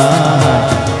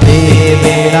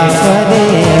 દેવેલા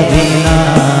ભય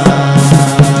વિના.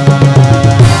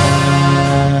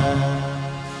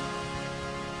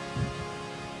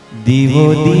 દીવો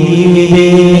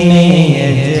દીવીને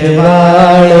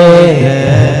અજવાળે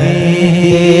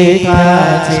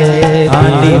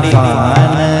આંડી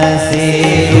પાન સે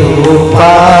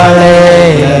રૂપાળે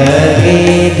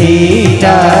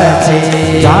દીઠા છે.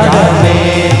 ઝાડ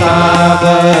મેં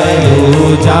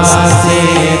કાગળું જાસે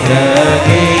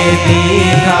દ્રગે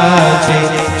દીઠા છે.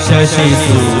 શશી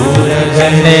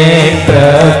સૂરજને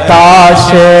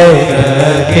પ્રકાશે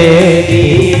દ્રગે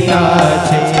દીઠા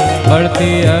છે.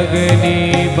 બળતી અગ્નિ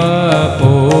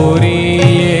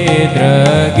બપોરીએ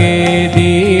દ્રગે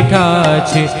દીઠા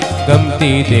છે.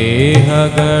 ગમતી દેહ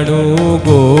ગણું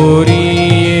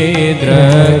ગોરીએ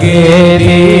દ્રગે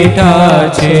દીઠા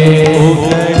છે.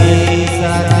 ઉઘડી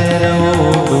સાતરો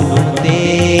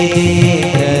તેજે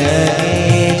દ્રગે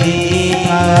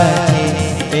દીઠા છે.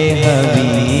 દેહ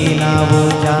વિના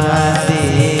જાસે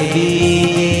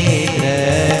બીજે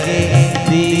દ્રગે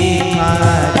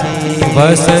દીઠા છે.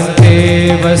 વસંતે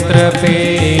વસ્ત્ર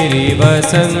પહેરી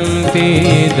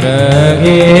વસંતી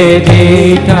દ્રગે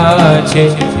દીઠા છે.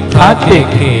 હાથે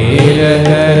ખેલ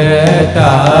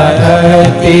કરતા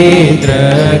રતી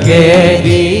દ્રગે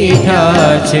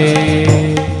દીઠા છે.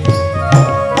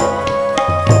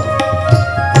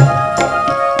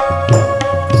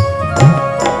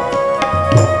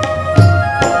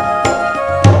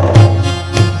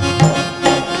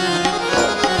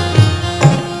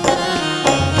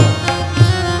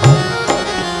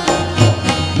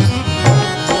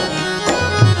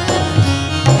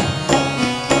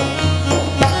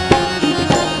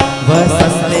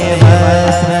 વસંતે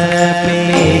વસ્ત્ર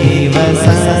પહેરી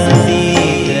વસંતી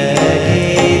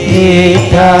દ્રગે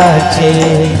દીઠા છે.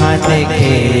 હાથે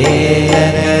ખેલ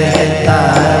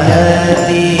કરતા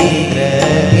રતી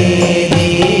દ્રગે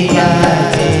દીઠા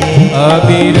છે.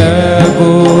 અબીર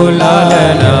ગુલાલ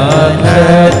ના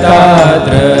થતા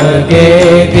દ્રગે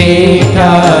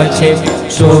દીઠા છે.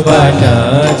 શોભા ન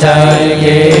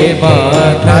જાય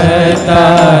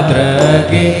બખતા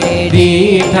દ્રગે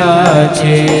દીઠા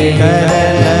છે.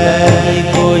 કરલઈ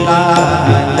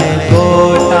ગુલાલ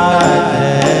ગોટા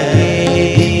દ્રગે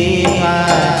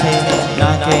દીઠા છે.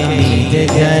 નાખે નિજ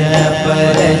જન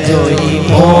પર જોઈ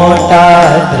મોટા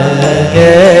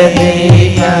દ્રગે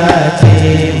દીઠા છે.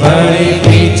 વળી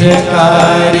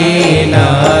પિચકારી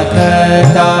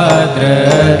નાખતા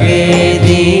દ્રગે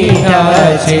દીઠા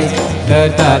છે.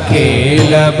 કરતા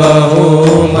ખેલ બહુ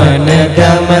મન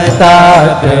ગમતા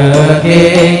દ્રગે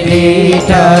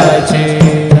દીઠા છે.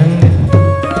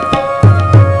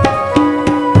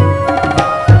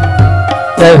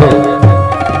 જય હો.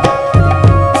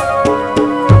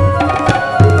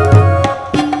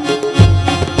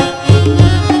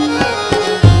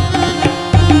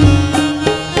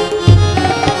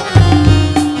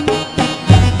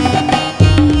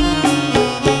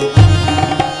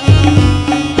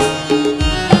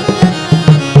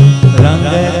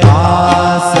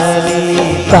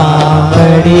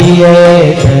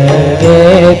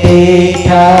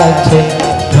 દીઠા છે.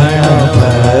 ઘણો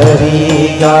ભરી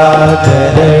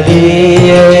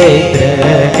ગાગરડીએ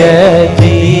દ્રગે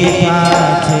દીઠા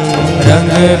છે.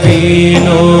 રંગ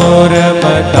બીનો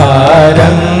રમતા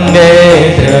રંગે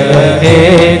દ્રગે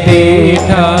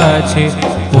દીઠા છે.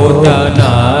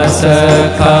 પોતાના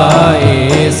સખાએ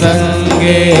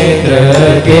સંગે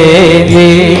દ્રગે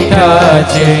દીઠા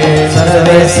છે.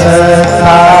 સર્વે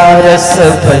સખા રસ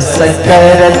બસ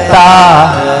કરતા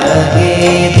દ્રગે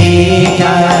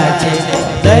દીઠા છે.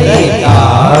 દઈ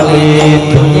કાળી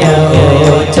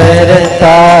પુણ્યો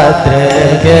ચરતા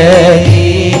દ્રગે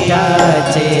દીઠા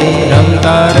છે.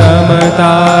 રમતા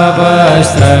રમતા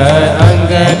વસ્ત્ર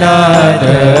અંગના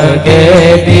દ્રગે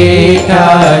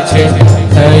દીઠા છે.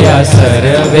 થયા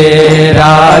સર્વે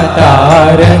રાતા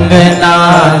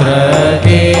રંગના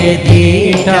દ્રગે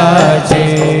દીઠા છે.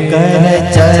 કર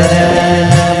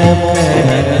ચરણ મુખ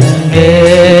રંગે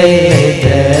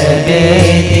દ્રગે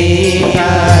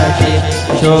દીઠા છે.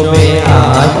 શોભે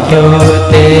આંખ્યો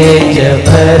તેજ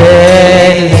ભરે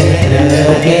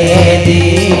દ્રગે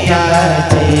દીઠા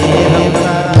છે.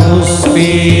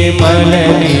 પુષ્પી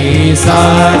મલની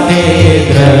સાથે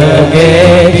દ્રગે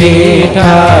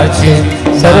દીઠા છે.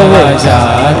 સર્વ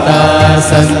જાતા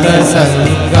સંત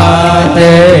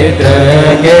સંગાતે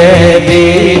દ્રગે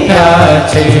દીઠા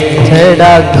છે.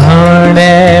 છેડા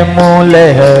ઘણે મૂલ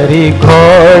હરી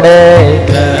ઘોડે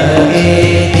દ્રગે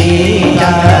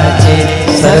દીઠા છે.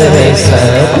 સર્વે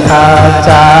સખા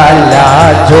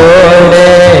ચાલ્યા જોડે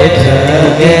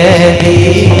દ્રગે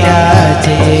દીઠા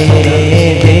છે.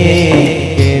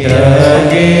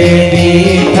 દ્રગે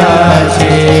દીઠા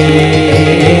છે.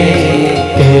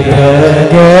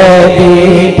 દ્રગે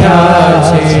દીઠા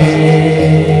છે.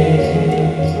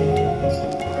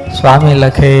 સ્વામી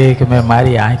લખે કે મેં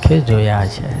મારી આંખે જોયા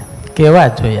છે. કેવા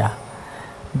જોયા?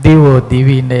 દીવો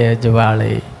દીવીને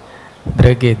અજવાળે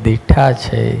દ્રગે દીઠા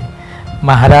છે.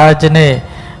 મહારાજને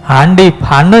હાંડી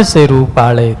ફાનસે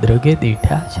રૂપાળે દ્રગે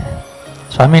દીઠા છે.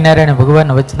 સ્વામિનારાયણ ભગવાન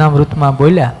વચનામૃતમાં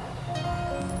બોલ્યા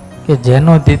કે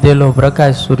જેનો દીધેલો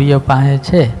પ્રકાશ સૂર્ય પાસે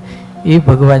છે એ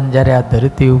ભગવાન જ્યારે આ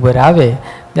ધરતી ઉપર આવે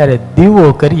ત્યારે દીવો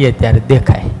કરીએ ત્યારે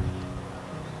દેખાય.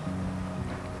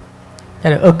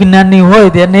 ત્યારે અજ્ઞાની હોય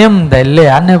તેને એમ થાય લે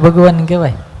આને ભગવાન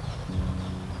કહેવાય.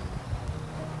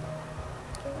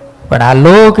 પણ આ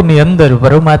લોકની અંદર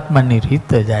પરમાત્માની રીત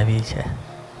જ આવી છે,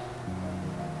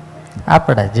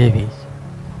 આપણા જેવી.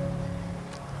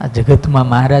 આ જગતમાં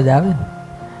મહારાજ આવે ને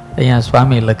અહીંયા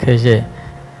સ્વામી લખે છે,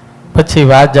 પછી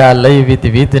વાજા લઈ વિધ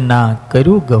વિધના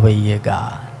કર્યું ગવૈયે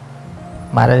ગા.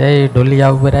 મહારાજ એ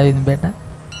ઢોલિયા ઉપર આવીને બેઠા.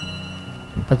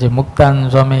 પછી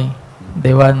મુક્તાનંદ સ્વામી,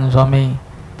 દેવાનંદ સ્વામી,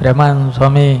 પ્રેમાનંદ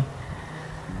સ્વામી,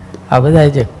 આ બધા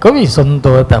જે કવિ સંતો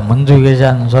હતા,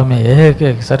 મંજુગેશાનંદ સ્વામી, એક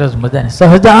એક સરસ મજાની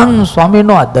સહજાનંદ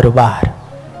સ્વામીનો આ દરબાર,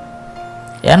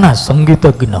 એના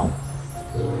સંગીતજ્ઞ.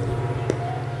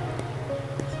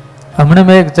 હમણાં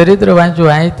મેં એક ચરિત્ર વાંચ્યું,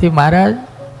 અહીંથી મહારાજ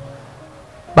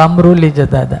બામરોલી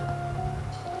જતા હતા.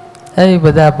 એ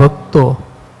બધા ભક્તો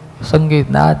સંગીત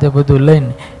નાદ એ બધું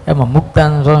લઈને, એમાં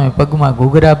મુક્તાનંદ સ્વામી પગમાં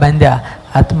ઘૂઘરા બાંધ્યા,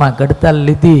 હાથમાં ગડતાલ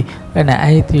લીધી, અને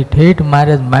અહીંથી ઠેઠ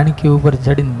મહારાજ માણકી ઉપર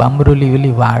ચડીને બામરોલી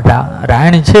ઓલી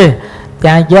રાણ છે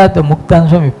ત્યાં ગયા. તો મુક્તાનંદ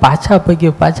સ્વામી પાછા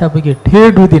પગે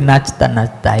ઠેઠ સુધી નાચતા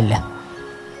નાચતા આલ્યા.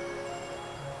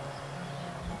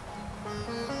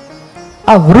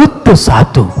 આ વૃદ્ધ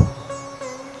સાધુ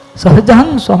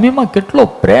સહજાનંદ સ્વામીમાં કેટલો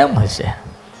પ્રેમ હશે,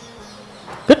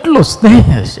 કેટલો સ્નેહ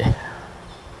હશે.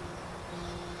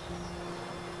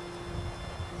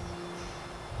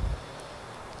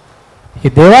 એ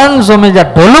દેવાનંદ સ્વામી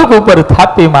જ્યાં ઢોલક ઉપર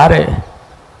થાપી મારે,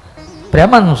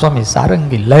 પ્રેમાનંદ સ્વામી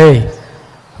સારંગી લઈ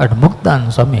અને મુક્તાન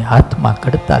સ્વામી હાથમાં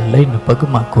કડતા લઈને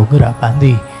પગમાં ઘૂઘરા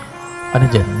બાંધી અને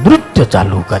જે નૃત્ય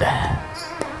ચાલુ કરે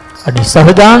અને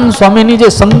સહજાન સ્વામીની જે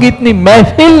સંગીતની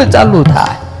મહેફિલ ચાલુ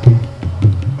થાય,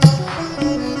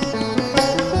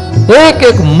 એક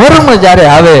એક મર્મ જ્યારે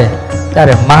આવે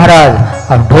ત્યારે મહારાજ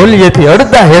આ ઢોલિયેથી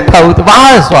અડધા હેઠા ઉત,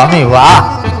 વાહ સ્વામી વાહ.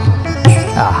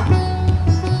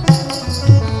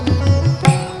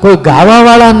 કોઈ ગાવા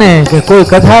વાળાને કે કોઈ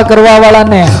કથા કરવા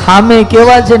વાળાને સામે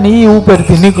કેવા છે ને ઈ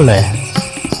ઉપરથી નીકળે.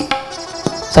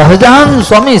 સહજાન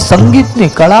સ્વામી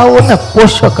સંગીતની કળાઓને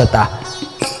પોષક હતા.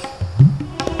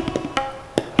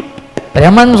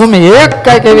 પ્રેમાનંદ સ્વામી એક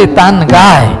કઈક એવી તાન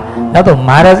ગાય ના તો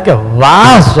મહારાજ કે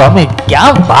વાહ સ્વામી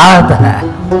ક્યાં બાત હૈ.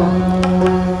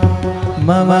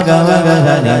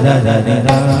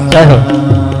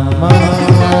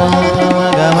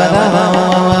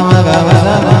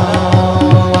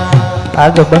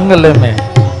 आज बंगले में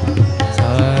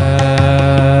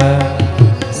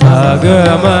ग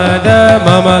म द म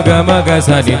म ग म ग स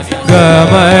नि ग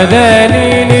म द नि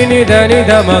नि नि ध नि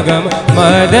ध म ग म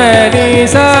द नि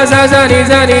सा सा सा नि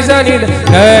सा नि सा नि ध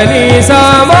नि सा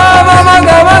म म म ग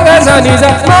म ग स नि सा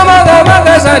म म ग म ग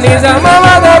स नि सा म म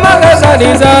ग म ग स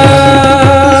नि सा.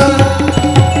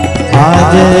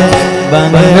 आज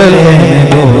बंगले में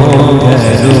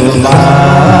घूंघरू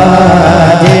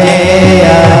बाजे,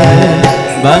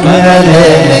 बंगले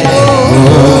में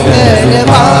घूंघरू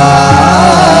बाजे,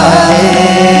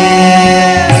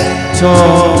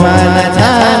 छन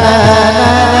छन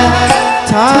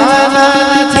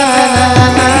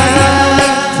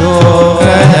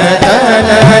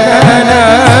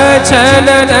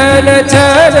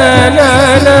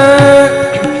छन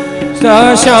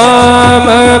श्याम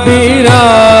बिराजे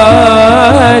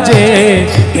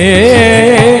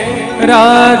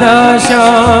राधा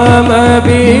श्याम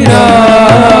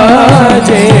बिराजे.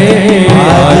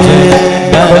 आज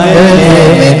बंगले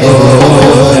में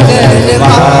घूंघरू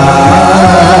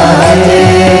बाजे,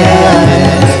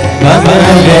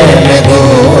 बंगले में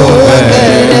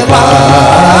घूंघरू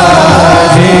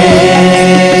बाजे.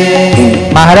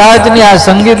 મહારાજની આ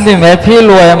સંગીતની મહેફિલ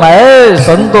હોય એમાં એ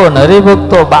સંતો ને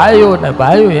હરિભક્તો બાયો ને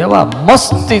ભાઈઓ એવા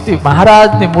મસ્તીથી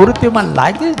મહારાજની મૂર્તિમાં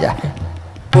લાગી જાય.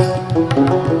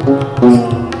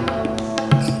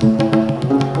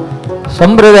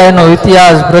 સંપ્રદાયનો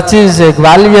ઇતિહાસ પ્રચિત છે.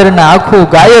 ગ્વાલિયરના આખું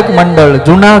ગાયક મંડળ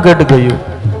જુનાગઢ ગયું,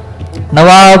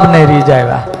 નવાબને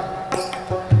રીઝાવ્યા.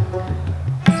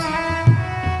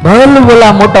 ભલ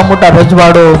બોલા મોટા મોટા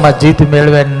રજવાડોમાં જીત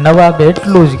મેળવે. નવાબે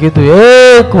એટલું જ કીધું,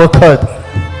 એક વખત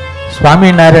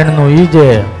સ્વામિનારાયણ નું ઈ જે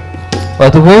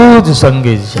અદ્ભુત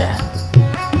સંગીત છે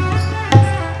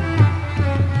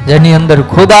જેની અંદર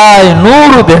ખુદાય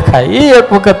નૂર દેખાય, એ એક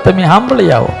વખત તમે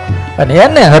સાંભળી આવો અને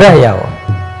એને હરાઈ આવો.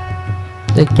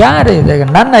 એ ક્યાં રે?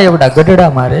 નાના એવડા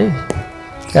ગઢડા મારે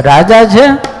કે રાજા છે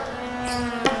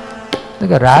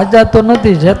કે રાજા તો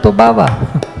નથી, છે તો બાવા.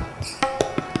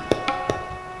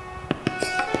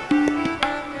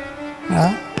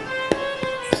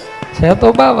 છે તો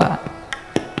બાવા,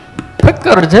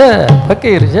 ફકર છે,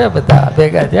 ફકીર છે, બધા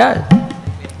ભેગા થયા.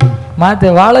 માથે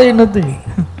વાળય નથી,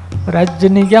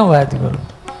 રાજ્યની ક્યાં વાત કરું.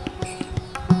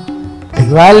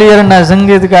 ગ્વાલિયરના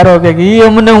સંગીતકારો કે ઈ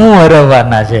અમને શું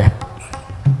હરવવાના છે?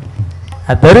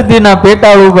 આ ધરતીના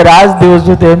પેટાળ ઉપર આજ દિવસ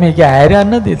સુધી એમ ક્યાં હાર્યા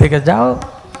નથી. કે જાઓ.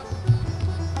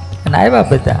 અને આવ્યા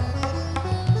બધા.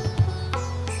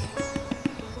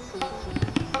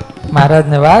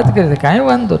 મહારાજને વાત કરી, કાંઈ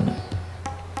વાંધો નહીં.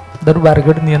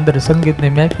 દરબારગઢની અંદર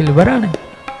સંગીતની મહેફિલ ભરાણે,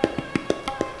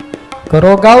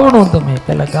 કરો ગાવણું. તમે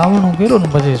પેલા ગાવણું કર્યું ને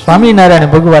પછી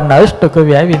સ્વામિનારાયણ ભગવાનના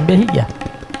અષ્ટકવિ આવીને બેસી ગયા.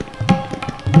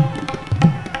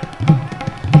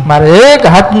 મારે એક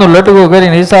હાથનું લટકું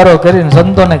કરીને ઈશારો કરીને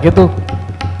સંતોને કીધું.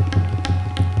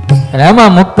 અને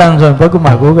એમાં મુક્તાન સ્વામી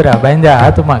પગમાં ઘૂઘરા બાંધ્યા,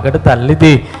 હાથમાં કડતા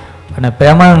લીધી અને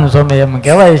પ્રેમાનંદ સ્વામી એમ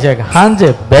કહેવાય છે કે સાંજે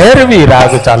ભૈરવી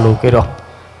રાગ ચાલુ કર્યો.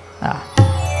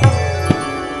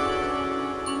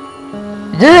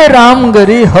 જે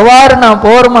રામગરી હવારના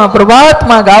પોરમાં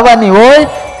પ્રભાતમાં ગાવાની હોય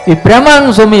એ પ્રેમાનંદ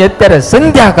સ્વામી અત્યારે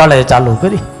સંધ્યા કાળે ચાલુ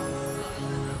કરી.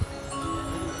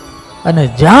 અને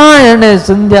જ્યાં એને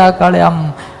સંધ્યા કાળે આમ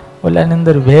ઓલાની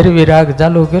અંદર ભૈરવી રાગ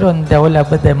ચાલુ કર્યો ને ત્યાં ઓલા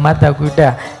બધા માતા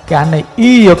કૂટ્યા કે આને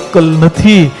ઈ અક્કલ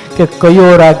નથી કે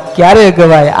કયો રાગ ક્યારે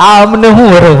ગવાય, આ અમને શું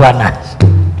હરવવાના.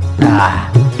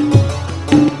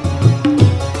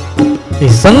 એ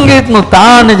સંગીતનું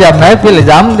તાન જ્યાં મહેફિલ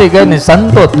જામતી ગઈ ને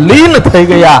સંતો લીન થઈ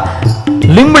ગયા.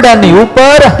 લીમડાની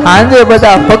ઉપર સાંજે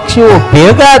બધા પક્ષીઓ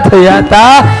ભેગા થયા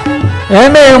હતા.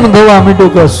 એને એમ થવા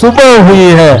માંડ્યું કે સુબહ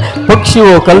હુઈ હે.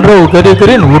 પક્ષીઓ કલરવ કરી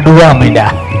કરીને ઉડવા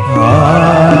માંડ્યા.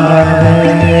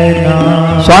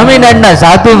 સ્વામિનારાયણના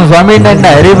સાધુ,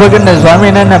 સ્વામિનારાયણના હરિભગત ને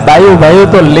સ્વામિનારાયણના બાયુ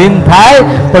તો લીન થાય,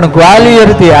 પણ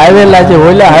ગ્વાલિયરથી આવેલા જે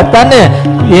ઓલા હતા ને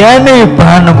એની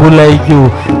ભાન ભૂલાઈ ગયું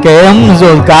કે એમ જો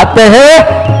ગાતે હૈ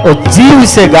वो जीव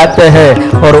से गाते हैं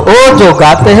और वो जो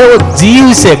गाते हैं वो जीव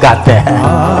से गाते हैं।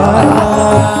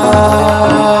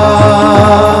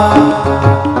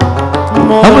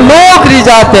 हम लोग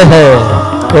रिझाते हैं,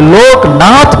 वो लोग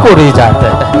नाथ को रिझाते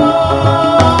हैं।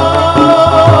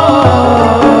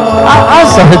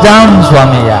 सहजान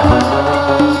स्वामी यार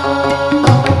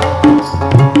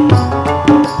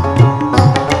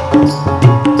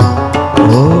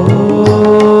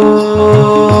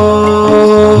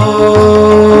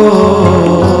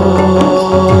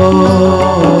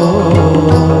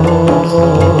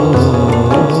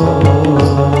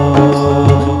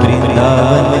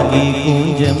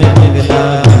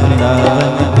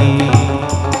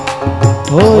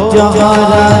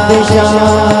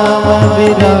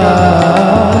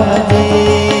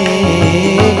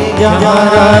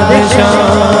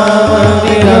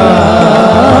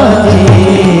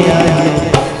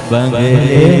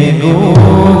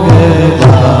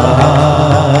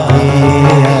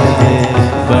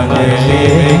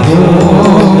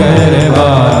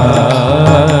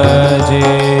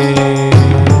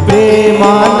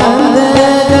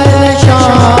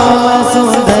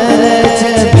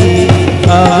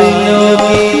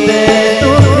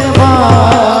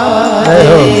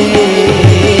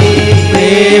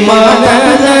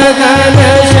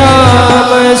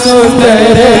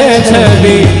सुंदर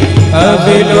छवि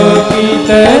अविलोकित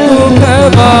दुख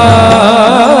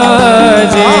बाजे।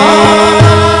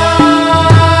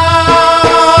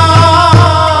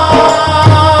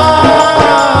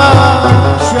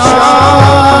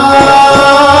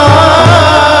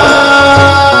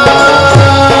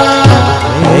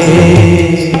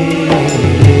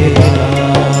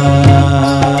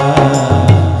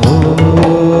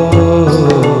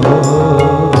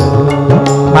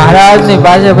 મહારાજની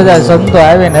પાસે બધા સંતો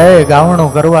આવીને હે ગાવણું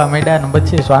કરવા માંડ્યા ને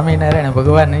પછી સ્વામિનારાયણ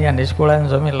ભગવાન અહીંયા નિષ્કુળાન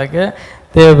સ્વામી લખે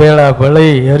તે વેળા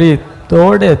ભળી હરી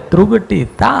તોડે ત્રુગટી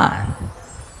તાન.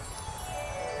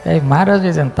 મહારાજ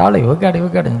છે ને તાળી વગાડી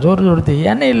વગાડીને જોર જોરથી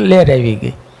એને લેર આવી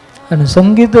ગઈ. અને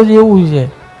સંગીત જ એવું છે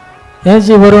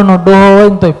 80 વર્ષનો ડોહો હોય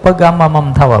ને તો પગ આમ આમ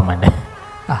થવા માંડે.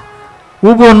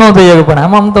 ઊભો ન થઈ શકે પણ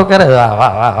આમ તો કરે વાહ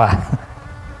વાહ વાહ વાહ.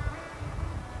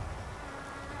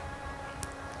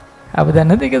 આ બધા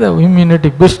નથી કહેતા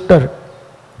ઇમ્યુનિટી બુસ્ટર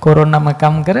કોરોનામાં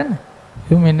કામ કરે ને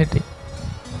ઇમ્યુનિટી.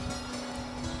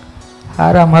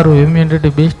 હારા મારું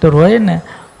ઇમ્યુનિટી બુસ્ટર હોય ને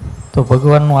તો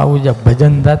ભગવાનનું આવું જે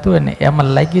ભજન થતું હોય ને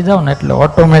એમાં લાગી જાવ ને એટલે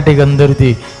ઓટોમેટિક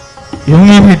અંદરથી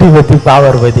ઇમ્યુનિટી બધી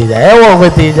પાવર વધી જાય, એવો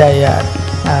વધી જાય યાર.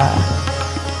 હા,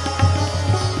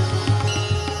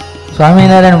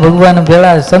 સ્વામિનારાયણ ભગવાન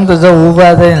ભેળા સંત જવું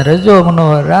ઊભા થઈને રજો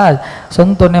મનોહર રાજ.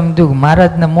 સંતોને એમ થયું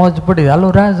મહારાજને મોજ પડી, હાલો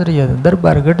રાજ રહીએ.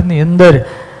 દરબાર ગઢની અંદર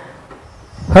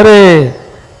ફરે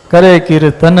કરે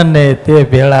કીર્તનને તે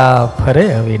ભેળા ફરે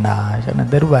અવિનાશ. અને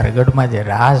દરબાર ગઢમાં જે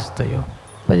રાજ થયો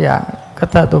પછી આ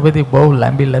કથા તો બધી બહુ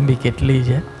લાંબી લાંબી કેટલી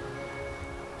છે,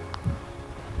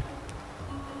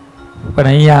 પણ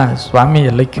અહીંયા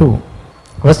સ્વામીએ લખ્યું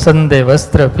વસંતે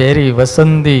વસ્ત્ર પહેરી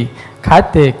વસંતી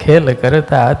ખાતે ખેલ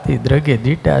કરતા અતિ દ્રગે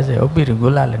દીટા છે અબીર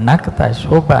ગુલાલ નાખતા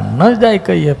શોભા ન જાય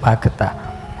કહીએ ભાખતા.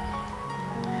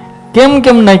 કેમ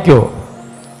કેમ નાખ્યો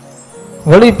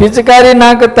વળી પિચકારી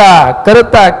નાખતા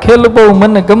કરતા ખેલ બહુ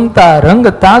મને ગમતા રંગ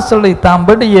તાસળી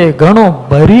તાંબડીએ ઘણો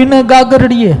ભરીને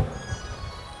ગાગરડીએ.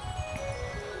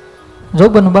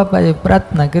 જોબન બાપાએ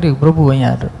પ્રાર્થના કરી પ્રભુ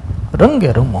અહીંયા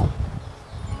રંગે રમો.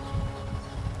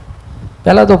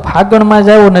 પેલા તો ફાગણમાં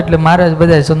જાવ ને એટલે મહારાજ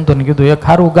બધા સંતોને કીધું એક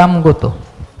સારું ગામ ગોતો.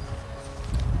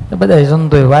 બધા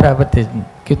સંતોએ વારા પછી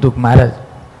કીધું કે મહારાજ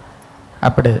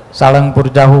આપણે સાળંગપુર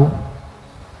જાવું,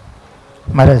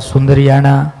 મહારાજ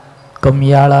સુંદરિયાણા,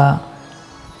 કમિયાળા,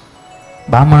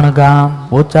 બામણ ગામ,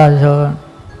 બોચાસણ,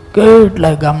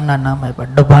 કેટલાય ગામના નામ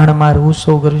આપ્યા. ડભાણમાં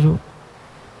ઉત્સવ કરશું.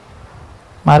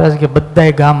 મહારાજ કે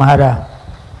બધાય ગામ હારા,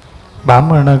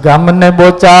 બામણ ગામને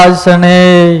બોચાસણે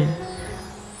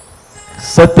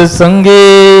સત્સંગે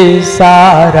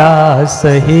સારા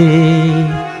સહી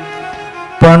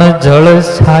પણ જળ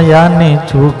છાયાની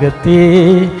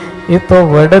જુગતી એ તો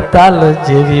વડતાલ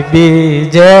જેવી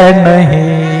બીજે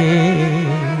નહીં.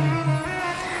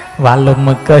 વાલમ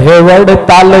કહે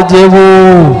વડતાલ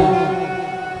જેવું.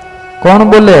 કોણ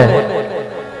બોલે?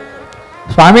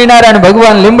 સ્વામિનારાયણ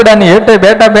ભગવાન લીમડાની હેઠે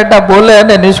બેઠા બેઠા બોલે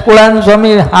અને નિષ્કુળાન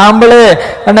સ્વામી સાંભળે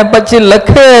અને પછી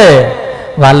લખે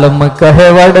વાલમ કહે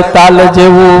વડતાલ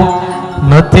જેવું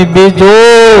નથી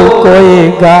બીજું કોઈ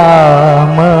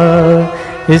ગામ.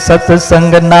 એ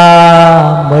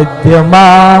સત્સંગના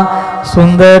મધ્યમાં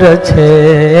સુંદર છે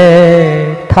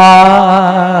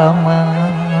ઠામ.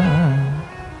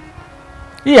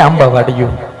 એ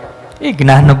આંબાવાડિયું, એ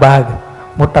જ્ઞાનબાગ,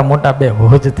 મોટા મોટા 2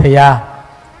 હોજ થયા.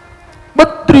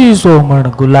 3200 મણ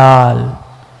ગુલાલ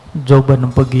જોબન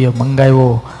પગીએ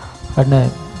મંગાવ્યો. અને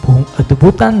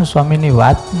અદ્ભુતાન સ્વામીની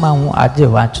વાતમાં હું આજે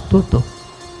વાંચતો હતો,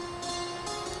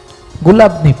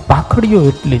 ગુલાબની પાંખડીઓ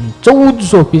એટલી,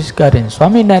 1400 પિચકારી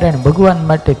સ્વામિનારાયણ ભગવાન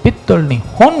માટે પિત્તળની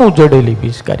હોનું જડેલી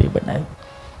પિચકારી બનાવી.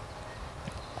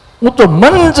 ઊંચો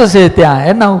મંચ છે ત્યાં,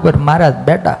 એના ઉપર મહારાજ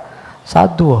બેઠા.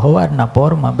 સાધુઓ હવારના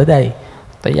પોરમાં બધાય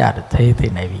તૈયાર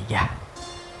થઈને આવી ગયા.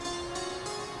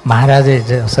 મહારાજે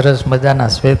સરસ મજાના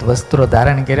શ્વેત વસ્ત્રો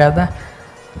ધારણ કર્યા હતા,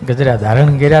 ગજરા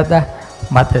ધારણ કર્યા હતા,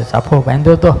 માથે સાફો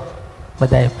બાંધ્યો હતો.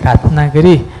 બધાએ પ્રાર્થના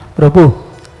કરી, પ્રભુ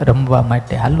રમવા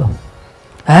માટે હાલો.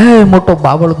 હે મોટો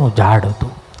બાવળનું ઝાડ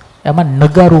હતું, એમાં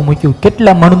નગારું મૂક્યું.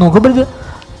 કેટલા મણનું ખબર છે?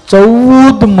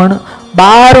 14 મણ,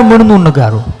 12 મણનું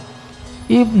નગારું.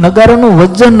 એ નગારાનું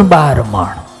વજન 12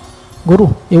 મણ. ગુરુ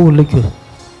એવું લખ્યું,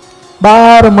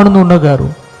 12 મણનું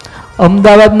નગારું.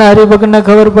 અમદાવાદના હરિભગતને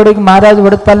ખબર પડી કે મહારાજ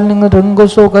વડતાલની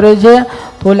રંગોત્સવ કરે છે,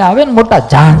 તો એટલે આવે ને મોટા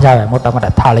ઝાંઝ આવે, મોટા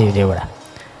મોટા થાળી જેવડા,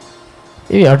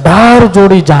 એવી 18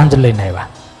 જોડી ઝાંઝ લઈને આવ્યા.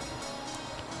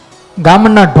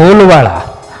 ગામના ઢોલવાળા,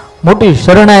 મોટી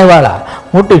શરણાઈવાળા,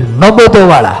 મોટી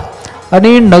નબોતોવાળા. અને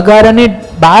એ નગારાની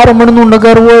 12 મણનું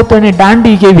નગારું હોય તો એની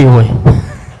દાંડી કેવી હોય?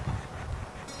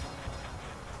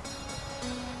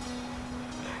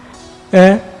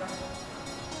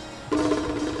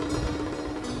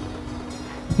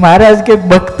 મહારાજ કે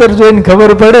બખ્તર જોઈને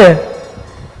ખબર પડે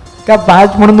કે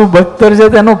 5 મણનું બખ્તર છે,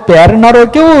 તેનો પહેરનારો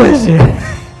કેવો હોય છે?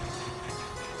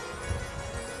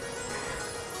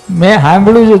 મેં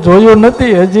સાંભળ્યું છે, જોયું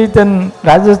નથી હજી. તેને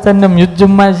રાજસ્થાનના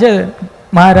મ્યુઝિયમમાં છે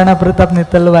મહારાણા પ્રતાપની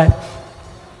તલવાર,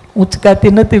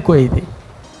 ઉંચકાતી નથી કોઈથી.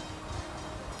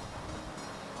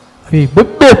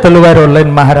 બે તલવારો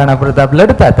લઈને મહારાણા પ્રતાપ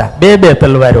લડતા હતા, 2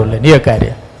 તલવારો લઈને એ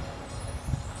કાર્ય.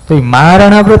 તો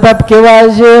મહારાણા પ્રતાપ કેવા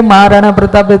છે? મહારાણા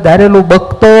પ્રતાપે ધારેલું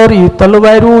બખ્તર, એ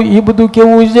તલવારું, એ બધું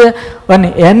કેવું છે? અને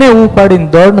એને ઉપાડીને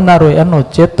દોડનારો એનો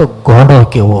ચેતક ઘોડો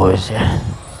કેવો હોય છે?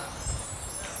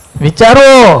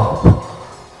 વિચારો.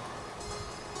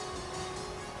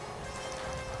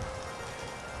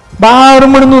 બાર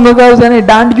મણનું નગારું છે, એની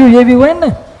દાંડિયું એવી હોય ને,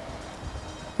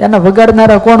 એના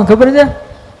વગાડનારા કોણ ખબર છે?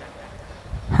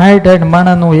 60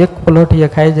 માણાનું એક પલોઠીએ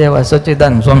ખાઈ જાય એવા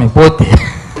સચ્ચિદાનંદ સ્વામી પોતે.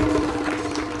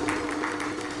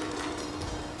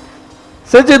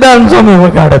 સચ્ચિદાનંદ સ્વામી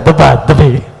વગાડે ધબા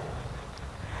ધબી.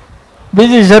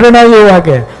 બીજી શરણાઈઓ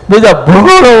વાગે, બીજા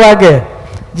ભૂગોળો વાગે.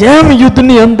 જેમ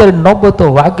યુદ્ધની અંદર નોબતો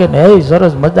વાગે ને, એ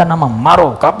સરસ મજાનામાં મારો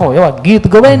કાપો એવા ગીત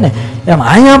ગવાય ને, એમ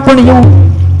અહીંયા પણ એવું.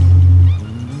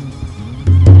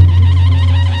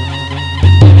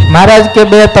 મહારાજ કે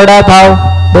 2 તડા થાવ,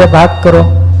 2 ભાગ કરો,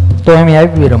 તો એમ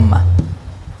આવી રમવા.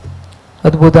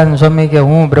 અદ્ભુતાનંદ સ્વામી કે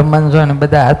હું બ્રહ્માંડ સ્વામી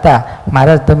બધા હતા.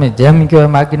 મહારાજ તમે જેમ કહો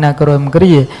એમ આજ્ઞા કરો એમ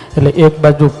કરીએ. એટલે એક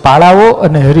બાજુ પાળાવો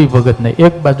અને હરિભગતને,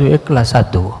 એક બાજુ એકલા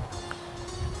સાધુઓ.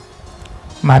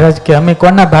 મહારાજ કે અમે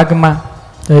કોના ભાગમાં?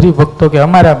 હરિભક્તો કે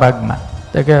અમારા ભાગમાં.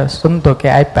 તો કે સંતો કે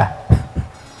આપ્યા.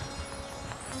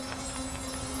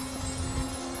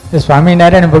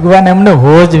 સ્વામિનારાયણ ભગવાન એમને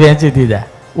હોજ વેચી દીધા.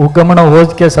 ઉગમણો હોજ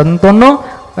કે સંતોનો,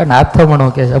 અને આથમણો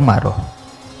કે અમારો.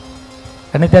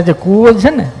 અને ત્યાં જે કૂવો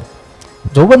છે ને,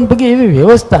 જોબન ભગી એવી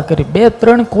વ્યવસ્થા કરી,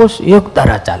 2-3 કોષ એક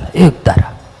ધારા ચાલે, એક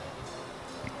ધારા.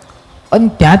 અને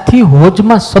ત્યાંથી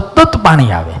હોજમાં સતત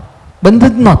પાણી આવે, બંધ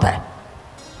જ ન થાય.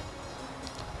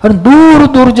 અને દૂર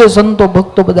દૂર જે સંતો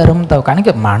ભક્તો બધા રમતા હોય, કારણ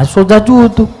કે માણસો જાજુ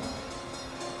હતું.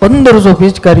 1500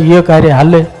 પિચકારી એ કાર્ય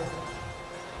હાલે.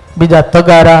 બીજા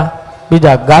તગારા,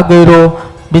 બીજા ગાગરો,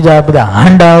 બીજા બધા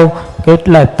હાંડાઓ,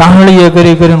 કેટલાય તાંહળીએ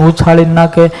કરી કરીને ઉછાળી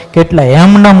નાખે, કેટલાય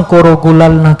એમનામ કોરો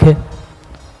ગુલાલ નાખે.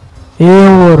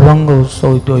 એવો રંગ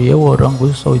ઉત્સવ થયો, એવો રંગ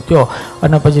ઉત્સવ થયો.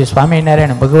 અને પછી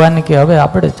સ્વામિનારાયણ ભગવાન કે હવે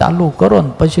આપણે ચાલુ કરો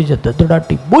ને. પછી જે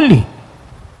ધધડાટી બોલી,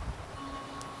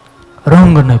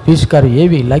 રંગ ને પિચકારી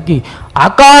એવી લાગી,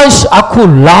 આકાશ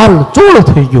આખું લાલ ચોળ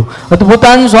થઈ ગયું.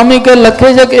 અદ્ભુતાનંદ સ્વામી કે લખે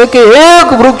છે કે એક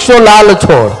વૃક્ષો લાલ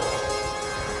છોડ.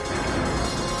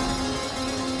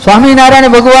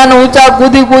 સ્વામિનારાયણ ભગવાન ઊંચા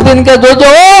કૂદી કૂદીને કે જોજો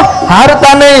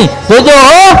હારતા નહીં, જોજો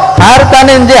હારતા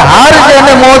નહીં. જે હાર છે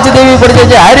એને મોજ દેવી પડશે,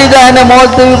 જે હારી જાય એને મોજ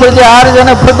દેવી પડશે, હાર છે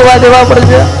એને ફટવા દેવા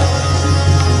પડશે.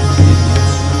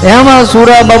 એમાં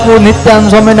સુરા બાપુ નિત્યાનંદ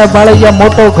સ્વામીને પાળી ગયા.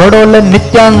 મોટો ઘડો લઈને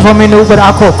નિત્યાનંદ સ્વામીની ઉપર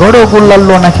આખો ઘડો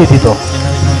ગુલાલ્લો નાખી દીધો.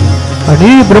 અને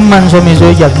એ બ્રહ્માંડ સ્વામી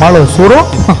જોઈ ગયા, માળો સુરો.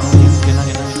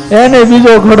 એને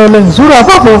બીજો ઘડો લઈને સુરા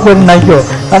બાપુ ઉપર નાખ્યો.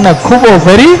 અને ખૂબો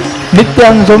ભરી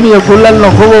નિત્યાનંદ સ્વામીએ ગુલાલનો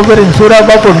ખૂબો ભરીને સુરા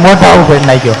બાપુ મોઢા ઉપર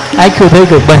નાખ્યો. આંખ્યું થઈ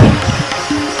ગઈ બની.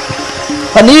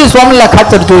 અને એ સોમલા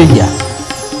ખાચર જોઈ ગયા.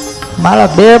 મારા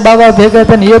બે બાબા ભેગા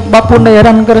થઈને એક બાપુને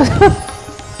હેરાન કરે છે.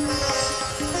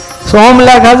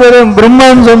 સોમલા ખાચર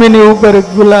બ્રહ્માંડ સ્વામીની ઉપર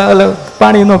ગુલાલ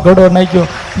પાણીનો ઘડો નાખ્યો,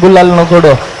 ગુલાલનો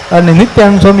ઘડો, અને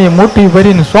નિત્યાનંદ સ્વામીએ મુઠ્ઠી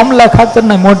ભરીને સોમલા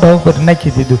ખાચરના મોઢા ઉપર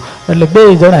નાખી દીધું. એટલે બે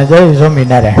જણા જય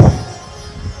સ્વામિનારાયણ.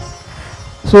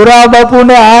 સુરા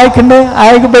બાપુને આંખ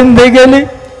બંધ થઈ ગયેલી.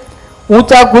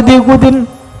 ઊંચા કૂદીને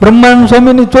બ્રહ્માંડ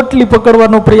સ્વામીની ચોટલી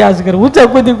પકડવાનો પ્રયાસ કરે. ઊંચા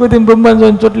કૂદીને બ્રહ્માંડ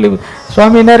સ્વામી ચોટલી.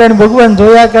 સ્વામિનારાયણ ભગવાન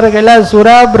જોયા કરે કે એટલે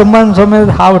સુરા બ્રહ્માંડ સ્વામી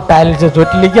હાવ ટાઈલ છે,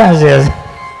 ચોટલી ક્યાં છે?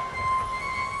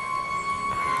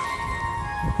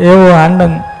 એવો આનંદ.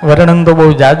 વર્ણન તો બહુ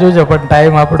જાજુ છે પણ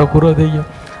ટાઈમ આપણો પૂરો થઈ ગયો.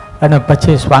 અને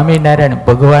પછી સ્વામિનારાયણ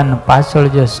ભગવાન પાછળ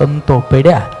જે સંતો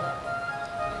પડ્યા,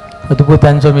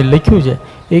 અદભુતાન સ્વામી લખ્યું છે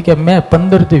એ કે મેં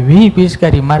 15 થી 20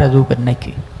 પિચકારી મહારાજ ઉપર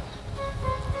નાખી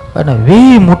અને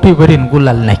 20 મુઠ્ઠી ભરીને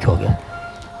ગુલાલ નાખ્યો ગયા.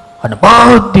 અને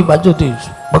બધી બાજુથી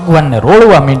ભગવાનને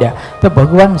રોળવા માંડ્યા. તો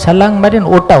ભગવાન છલાંગ મારીને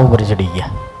ઓટા ઉપર ચડી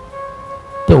ગયા.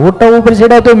 તે ઓટા ઉપર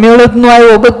ચડ્યા તો મેળ જ ન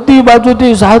આવ્યો. બધી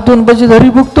બાજુથી સાધુ ને પછી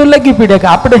હરિભક્તો લાગી પડ્યા કે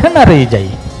આપણે હેના રહી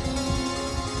જાય.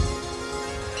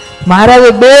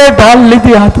 મહારાજે 2 ઢાલ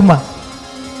લીધી હાથમાં,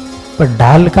 પણ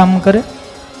ઢાલ કામ કરે?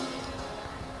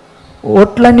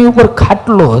 ઓટલાની ઉપર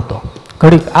ખાટલો હતો.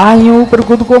 ઘડીક આ અહીંયા ઉપર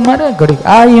કૂદકો મારે, ઘડીક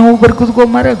આ અહીંયા ઉપર કૂદકો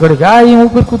મારે, ઘડીક આ અહીંયા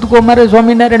ઉપર કૂદકો મારે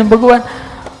સ્વામિનારાયણ ભગવાન.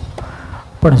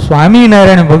 પણ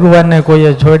સ્વામિનારાયણ ભગવાનને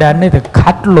કોઈએ છોડ્યા નહીં, તો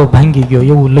ખાટલો ભાંગી ગયો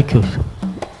એવું લખ્યું છે.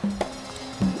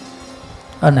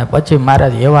 અને પછી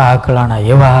મહારાજ એવા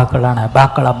હાકલાણા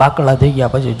બાકડા થઈ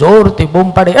ગયા. પછી જોરથી બૂમ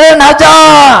પાડી, એ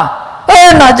નાજા, એ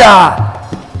નાજા.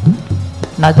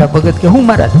 નાજા ભગત કે હું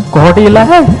મહારાજ ઘોડી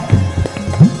લાવે?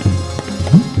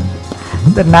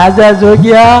 તો નાજા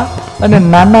જોગ્યા અને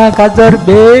નાના ખાચર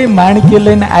 2 માણકી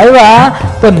લઈને આવ્યા.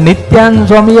 તો નિત્યાનંદ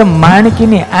સ્વામીએ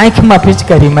માણકીની આંખમાં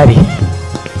પિચકારી મારી.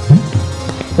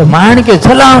 તો માણકી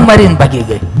છલાંગ મારીને ભાગી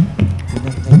ગઈ.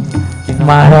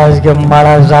 મહારાજ કે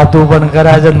મારા સાધુ પણ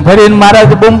કરાજે ફરીને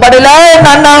મહારાજ બૂમ પાડી લે,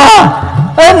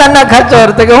 નાના ખાચર.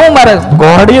 તો કે હું મહારાજ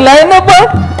ઘોડી લાવી ને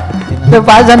પણ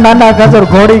પાછા નાના ખાચર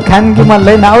ઘોડી ખાનગીમાં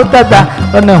લઈને આવતા હતા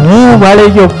અને હું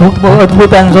વાળી ગયો.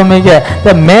 અદભુતાન સ્વામી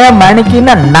કે મેં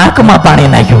માણકીના નાકમાં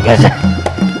પાણી નાખ્યું કે છે.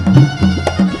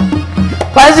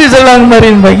 પાછી છલાંગ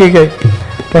મારીને ભાગી ગઈ.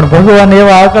 પણ ભગવાન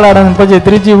એવા આકડાડા. પછી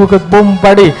ત્રીજી વખત બૂમ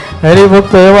પાડી.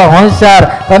 હરિભક્તો એવા હોશિયાર.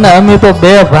 અને અમે તો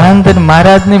બે ભાન થઈને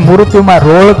મહારાજની મૂર્તિમાં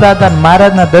રોળતા હતા,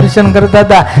 મહારાજના દર્શન કરતા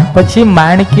હતા. પછી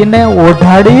માણકીને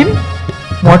ઓઢાડીને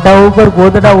મોઢા ઉપર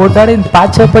ગોદડા ઓઢાડીને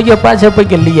પાછે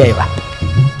પગે લઈ આવ્યા.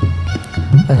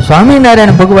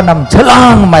 સ્વામિનારાયણ ભગવાન આમ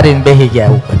છલાંગ મારીને બેસી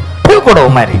ગયા ઉપર, ઠેકડો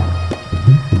મારી.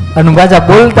 અને પાછા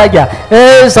બોલતા ગયા, એ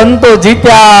સંતો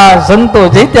જીત્યા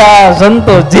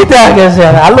કે છે,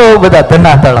 હાલો બધા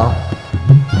ધના તળાવ.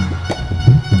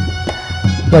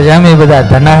 પછી અમે બધા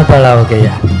ધના તળાવ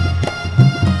ગયા.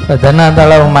 ધના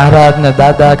તળાવ મહારાજ ને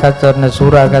દાદા ખાચર ને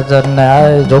સુરા ખાચર ને આ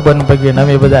જોબન ભગી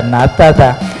અમે બધા નાતા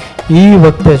હતા. એ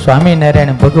વખતે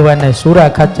સ્વામિનારાયણ ભગવાને સુરા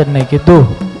ખાચર ને કીધું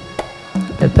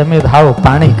કે તમે હાવ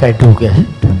પાણી કાઢ્યું કે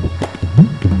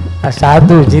આ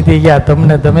સાધુ જીતી ગયા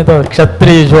તમને, તમે તો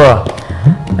ક્ષત્રિય છો.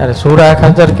 અરે સુરા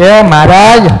ખાચર કે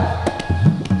મહારાજ,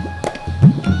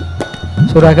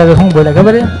 સુરા ખાચર શું બોલે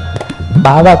ખબર છે?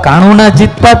 બાવા કાણું ના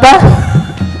જીતતા હતા,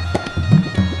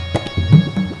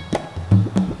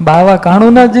 બાવા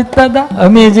કાણું ના જીતતા હતા,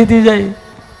 અમે જીતી જાય.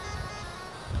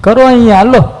 કરો અહીંયા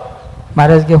હાલો.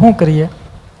 મહારાજ કે શું કરીએ?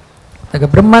 તો કે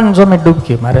બ્રહ્માંડ સ્વામી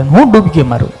ડૂબકી મારે. હું ડૂબકી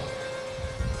મારું?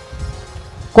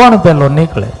 કોણ પેલો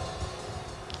નીકળે?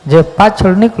 જે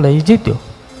પાછળ નીકળે એ જીત્યો.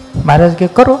 મહારાજ કે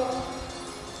કરો.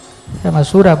 એમાં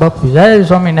સુરા બાપુ જાય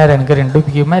સ્વામિનારાયણ કરીને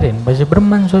ડૂબકી મારીને પછી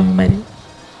બ્રહ્માંડ સ્વામી મારી.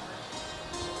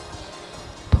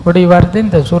 થોડી વાર થઈને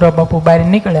તો સુરા બાપુ બહાર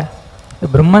નીકળ્યા.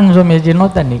 બ્રહ્માંડ સ્વામી હજી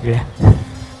નહોતા નીકળ્યા.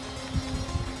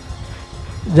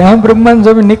 જ્યાં બ્રહ્માંડ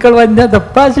સ્વામી નીકળવા જ ત્યાં તો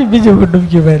પાછી બીજી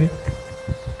ડૂબકી મારી.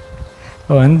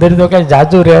 અંદર તો કઈ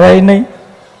જાજુ રહેવાય નહીં.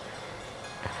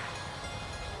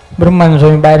 બ્રહ્માંડ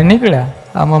સ્વામી બહાર નીકળ્યા.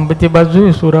 આમાં બધી બાજુ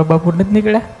જોયું, સુરા બાપુ નથી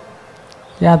નીકળ્યા.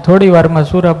 ત્યાં થોડી વારમાં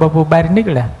સુરા બાપુ બહાર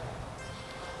નીકળ્યા.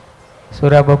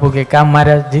 સુરા બાપુ કે કામ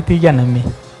મારા જીતી ગયા ને અમે.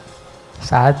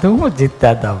 સાધુ હું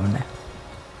જીતતા હતા અમને.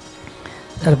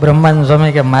 ત્યારે બ્રહ્માંડ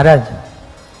સ્વામી કે મહારાજ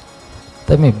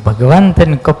તમે ભગવાન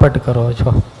થઈને કપટ કરો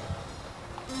છો.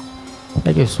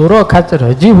 કે સુરો ખાચર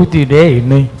હજી સુધી રે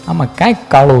નહીં, આમાં કાંઈક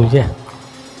કાળું છે.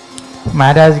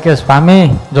 મહારાજ કે સ્વામી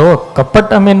જો કપટ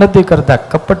અમે નથી કરતા,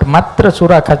 કપટ માત્ર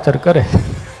સુરા ખાચર કરે.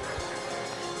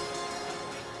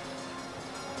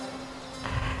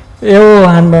 એવો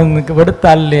આનંદ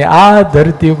વડતાલની આ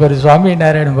ધરતી ઉપર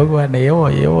સ્વામિનારાયણ ભગવાને એવો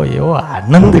એવો એવો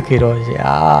આનંદ કર્યો છે.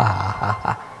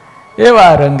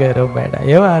 એવા રંગે રમાડ્યા,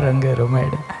 એવા રંગે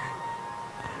રમાડ્યા.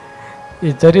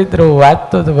 એ ચરિત્ર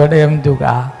વાંચતો તો વડે એમ થયું કે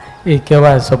આ એ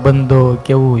કેવા સંબંધો,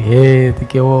 કેવું હેત,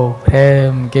 કેવો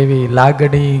પ્રેમ, કેવી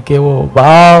લાગણી, કેવો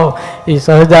ભાવ. એ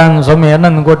સહજાન સ્વામી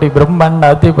અનંત કોટી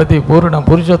બ્રહ્માંડના અધિપતિ પૂર્ણ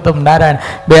પુરુષોત્તમ નારાયણ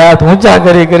બે હાથ ઊંચા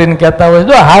કરીને કહેતા હોય,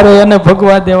 જો હારે એને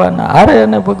ભગવા દેવાના, હારે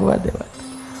એને ભગવા દેવાના.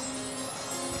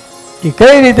 એ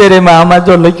કઈ રીતે રેમાં આમાં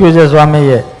જો લખ્યું છે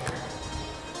સ્વામીએ,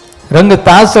 રંગ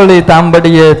તાંસળી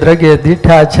તાંબડીએ દ્રગે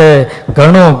દીઠા છે,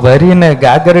 ઘણું ભરીને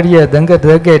ગાગરડીએ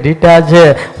દ્રગે દીઠા છે,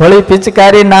 વળી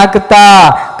પિચકારી નાખતા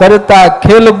કરતા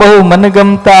ખેલ બહુ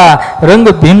મનગમતા, રંગ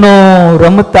ભીનો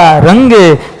રમતા રંગે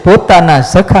પોતાના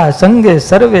સખા સંગે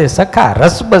સર્વે સખા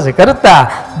રસબસ કરતા,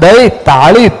 દઈ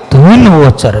તાળી ધૂન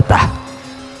ઓચરતા.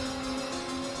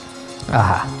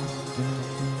 આહા,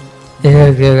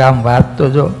 આમ વાત તો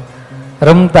જો.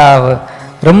 રમતા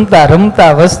રમતા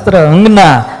રમતા વસ્ત્ર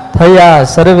અંગના થયા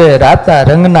સર્વે રાતા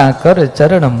રંગના, કર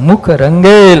ચરણ મુખ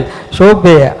રંગેલ,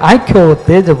 શોભે આંખ્યો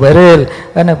તેજ ભરેલ.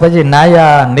 અને પછી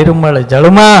નાયા નિર્મળ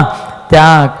જળમાં,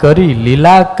 ત્યાં કરી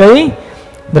લીલા કઈ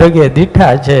દ્રગે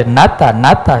દીઠા છે, નાતા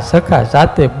નાતા સખા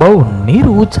સાથે બહુ નીર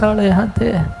ઉછાળે હાથે.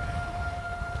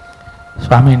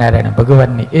 સ્વામિનારાયણ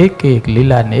ભગવાનની એક એક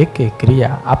લીલા ને એક એક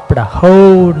ક્રિયા આપણા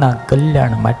હવના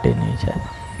કલ્યાણ માટેની છે.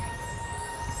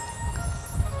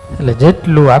 એટલે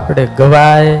જેટલું આપણે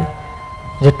ગવાય,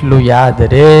 જેટલું યાદ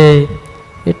રહે,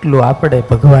 એટલું આપણે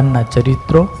ભગવાનના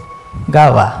ચરિત્રો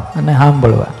ગાવા અને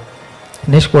સાંભળવા.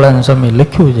 નિષ્કુળાન સ્વામી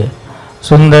લખ્યું છે,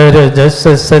 સુંદર જસ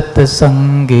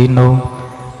સત્સંગીનો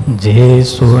જે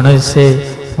સુણશે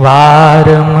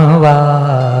વારંવાર,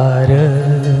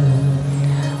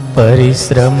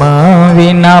 પરિશ્રમ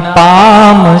વિના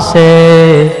પામશે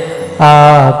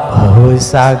આ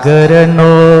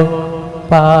ભવસાગરનો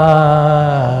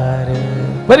પાર.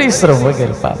 પરિશ્રમ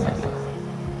વગેરે પામે.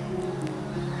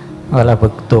 વાલા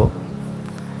ભક્તો,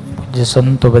 જે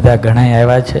સંતો બધા ઘણા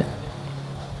આવ્યા છે,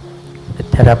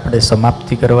 અત્યારે આપણે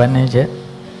સમાપ્તિ કરવાની છે.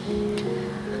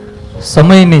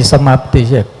 સમયની સમાપ્તિ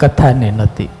છે, કથાની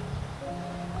નથી.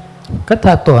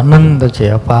 કથા તો આનંદ છે,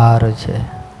 અપાર છે,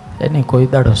 એની કોઈ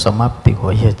દાડો સમાપ્તિ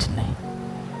હોય જ નહીં.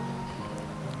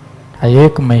 આ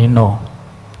 1 મહિનો,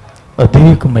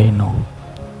 અધિક મહિનો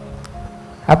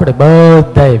આપણે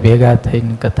બધાએ ભેગા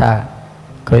થઈને કથા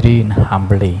કરીને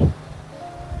સાંભળી.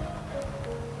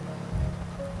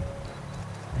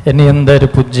 એની અંદર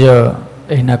પૂજ્ય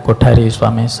એના કોઠારી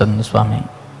સ્વામી સંત સ્વામી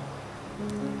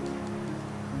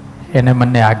એને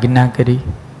મને આજ્ઞા કરી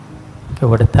કે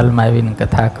વડતાલમાં આવીને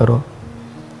કથા કરો.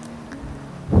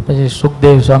 પછી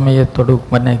સુખદેવ સ્વામીએ થોડુંક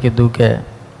મને કીધું કે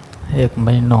 1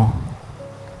 મહિનો,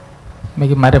 મેં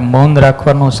કે મારે મૌન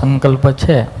રાખવાનો સંકલ્પ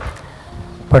છે,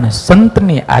 પણ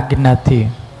સંતની આજ્ઞાથી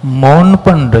મૌન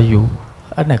પણ રહ્યું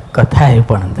અને કથાએ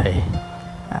પણ થઈ.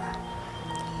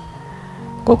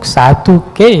 કોઈક સાધુ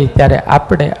કહે ત્યારે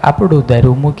આપણે આપણું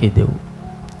દારૂ મૂકી દેવું,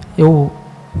 એવું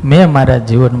મેં મારા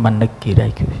જીવનમાં નક્કી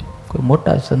રાખ્યું. કોઈ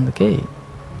મોટા સંત કહે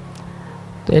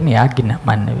તો એની આજ્ઞા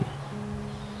માનવી.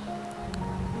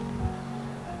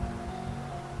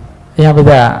 અહીંયા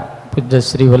બધા પૂજ્ય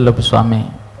શ્રી વલ્લભ સ્વામી,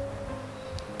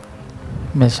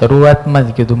 મેં શરૂઆતમાં જ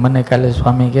કીધું, મને કાલે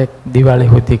સ્વામી કે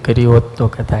દિવાળી સુધી કરી હોત તો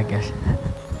કથા કે છે.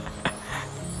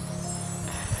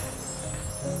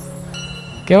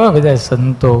 કેવા બધા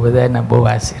સંતો, બધાના બહુ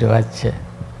આશીર્વાદ છે.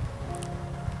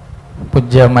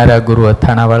 પૂજ્ય અમારા ગુરુ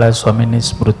અથાણાવાળા સ્વામીની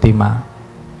સ્મૃતિમાં,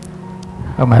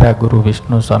 અમારા ગુરુ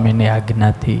વિષ્ણુ સ્વામીની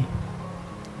આજ્ઞાથી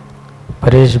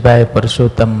પરેશભાઈ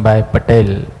પરસોત્તમભાઈ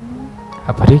પટેલ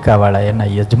આફ્રિકાવાળા એના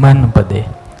યજમાન પદે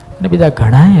અને બીજા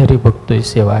ઘણા હરિભક્તોએ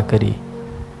સેવા કરી.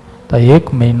 તો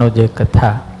 1 મહિનો જે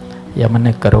કથા એ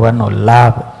મને કરવાનો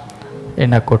લાભ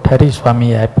એના કોઠારી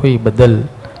સ્વામીએ આપ્યો, એ બદલ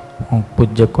હું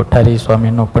પૂજ્ય કોઠારી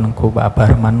સ્વામીનો પણ ખૂબ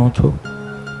આભાર માનું છું.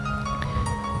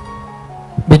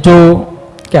 બીજું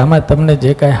કે આમાં તમને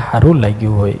જે કાંઈ સારું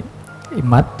લાગ્યું હોય એ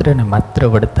માત્ર ને માત્ર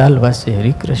વડતાલવાસી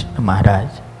હરિકૃષ્ણ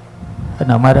મહારાજ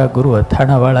અને અમારા ગુરુ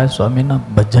અથાણાવાળા સ્વામીના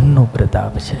ભજનનો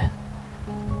પ્રતાપ છે.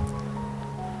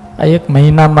 આ 1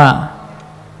 મહિનામાં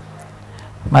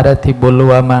મારાથી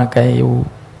બોલવામાં કાંઈ એવું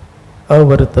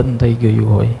અવર્તન થઈ ગયું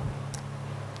હોય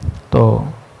તો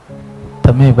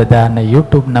તમે બધા અને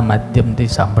યુટ્યુબના માધ્યમથી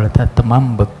સાંભળતા તમામ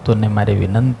ભક્તોને મારી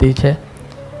વિનંતી છે,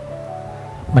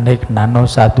 મને એક નાનો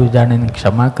સાધુ જાણીને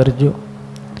ક્ષમા કરજો.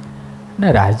 ને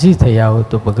રાજી થયા હો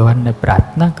તો ભગવાનને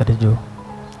પ્રાર્થના કરજો.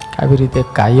 આવી રીતે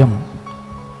કાયમ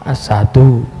આ સાધુ,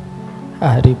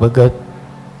 આ હરિભગત,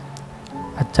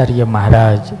 આચાર્ય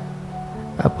મહારાજ,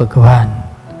 આ ભગવાન,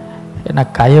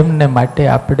 એના કાયમને માટે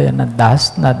આપણે એના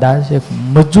દાસના દાસ, એક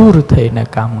મજૂર થઈને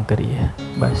કામ કરીએ.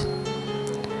 બસ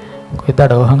કોઈ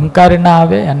દાડો અહંકાર ના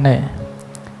આવે અને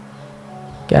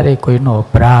ક્યારેય કોઈનો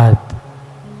અપરાધ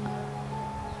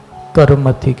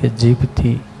કર્મથી કે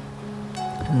જીભથી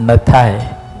ન થાય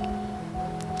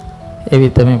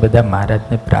એવી તમે બધા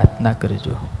મહારાજને પ્રાર્થના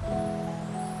કરજો.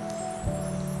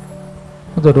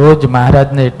 હું તો રોજ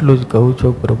મહારાજને એટલું જ કહું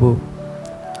છું, પ્રભુ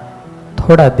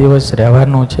થોડા દિવસ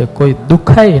રહેવાનું છે, કોઈ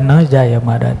દુખાય ન જાય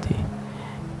અમારાથી,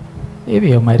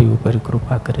 એવી અમારી ઉપર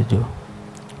કૃપા કરજો.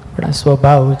 પણ આ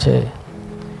સ્વભાવ છે,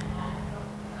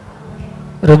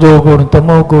 રજોગુણ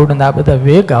તમોગુણ આ બધા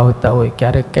વેગ આવતા હોય,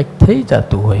 ક્યારેક કંઈક થઈ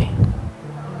જતું હોય.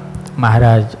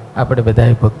 મહારાજ આપણે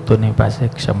બધા ભક્તોની પાસે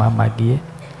ક્ષમા માગીએ.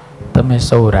 તમે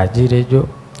સૌ રાજી રહેજો.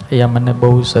 અહીંયા મને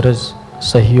બહુ સરસ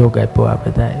સહયોગ આપ્યો આ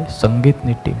બધાએ,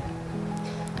 સંગીતની ટીમ.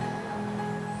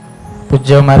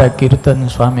 પૂજ્ય અમારા કીર્તન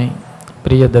સ્વામી,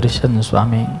 પ્રિયદર્શન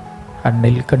સ્વામી, આ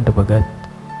નીલકંઠ ભગત,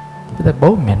 બધા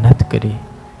બહુ મહેનત કરી,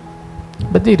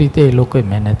 બધી રીતે એ લોકોએ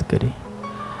મહેનત કરી.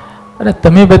 અને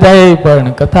તમે બધાએ પણ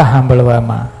કથા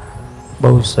સાંભળવામાં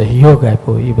બહુ સહયોગ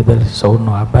આપ્યો, એ બદલ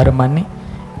સૌનો આભાર માની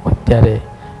અત્યારે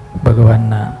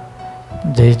ભગવાનના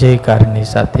જય જયકારની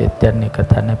સાથે અત્યારની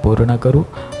કથાને પૂર્ણ કરું.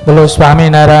 બોલો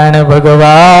સ્વામિનારાયણ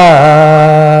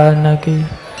ભગવાન કી,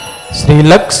 શ્રી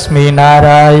લક્ષ્મી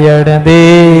નારાયણ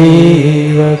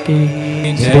દેવ કી,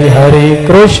 શ્રી હરિ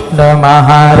કૃષ્ણ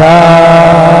મહારાજની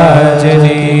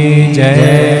જય.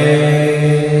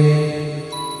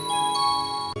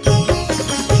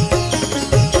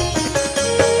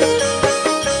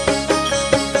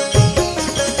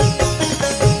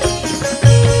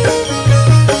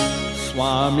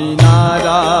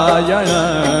 સ્વામિનારાયણ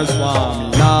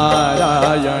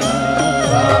સ્વામિનારાયણ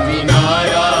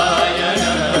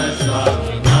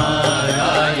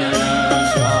સ્વામિનારાયણ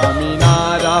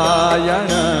સ્વામિનારાયણ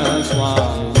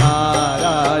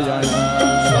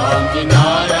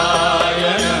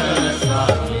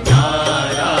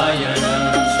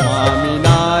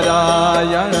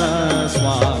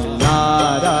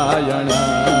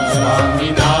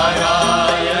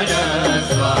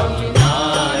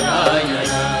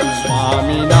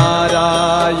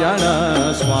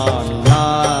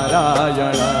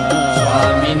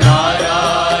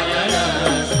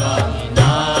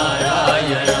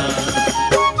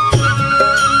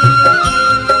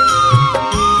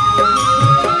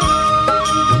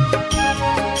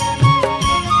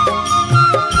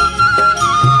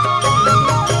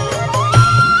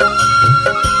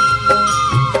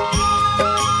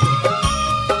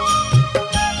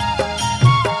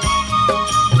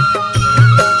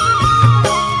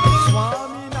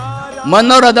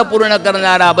મનોરથ પૂર્ણ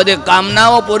કરનારા, બધી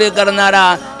કામનાઓ પૂરી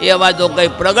કરનારા એવા જો કઈ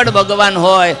પ્રગટ ભગવાન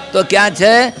હોય તો ક્યાં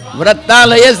છે?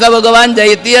 વ્રતાલય સ ભગવાન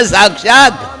જયતીય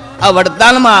સાક્ષાત. આ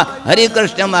વડતાલમાં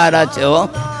હરિકૃષ્ણ મહારાજ છે હો.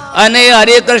 અને એ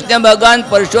હરિકૃષ્ણ ભગવાન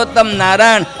પુરુષોત્તમ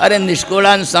નારાયણ અરે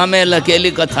નિષ્કુળાન સામે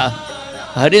લખેલી કથા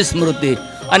હરિસ્મૃતિ,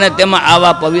 અને તેમાં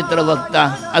આવા પવિત્ર વક્તા.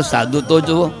 આ સાધુ તો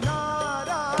જુઓ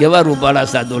કેવા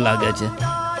રૂપાળા સાધુ લાગે છે.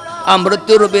 આ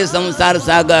મૃત્યુરૂપી સંસાર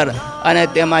સાગર અને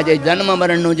તેમાં જે જન્મ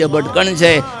મરણનું જે ભટકણ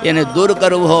છે એને દૂર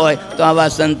કરવું હોય તો આવા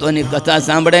સંતોની કથા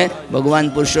સાંભળે, ભગવાન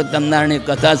પુરુષોત્તમ નારાયણની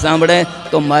કથા સાંભળે.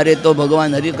 તો મારે તો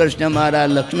ભગવાન હરિકૃષ્ણ મહારાજ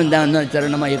લક્ષ્મીનારાયણના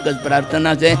ચરણમાં એક જ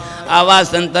પ્રાર્થના છે, આવા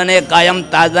સંતોને કાયમ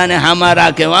તાજાને હામાં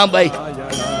રાખે. વાહ ભાઈ.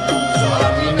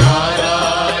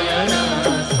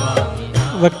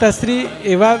 વક્તાશ્રી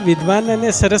એવા વિદ્વાન અને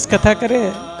સરસ કથા કરે.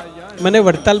 મને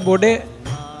વડતાલ બોર્ડે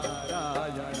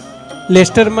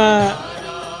લેસ્ટરમાં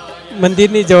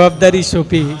મંદિરની જવાબદારી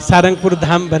સોંપી, સારંગપુર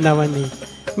ધામ બનાવવાની.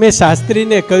 મેં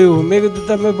શાસ્ત્રીને કહ્યું, મેં કીધું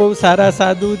તમે બહુ સારા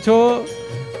સાધુ છો,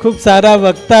 ખૂબ સારા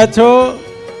વક્તા છો,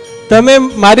 તમે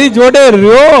મારી જોડે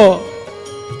રહ્યો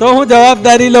તો હું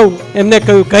જવાબદારી લઉં. એમને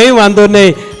કહ્યું કંઈ વાંધો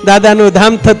નહીં, દાદાનું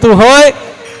ધામ થતું હોય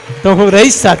તો હું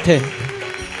રહીશ સાથે.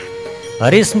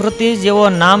 હરિસ્મૃતિ જેવો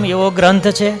નામ એવો ગ્રંથ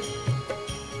છે.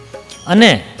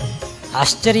 અને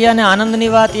આશ્ચર્ય અને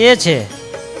આનંદની વાત એ છે,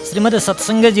 શ્રીમદ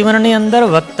સત્સંગ જીવનની અંદર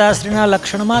વક્તાશ્રીના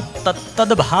લક્ષણમાં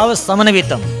તત્તદ ભાવ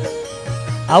સમન્વિતમ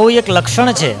આવું એક લક્ષણ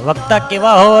છે. વક્તા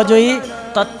કેવા હોવા જોઈએ?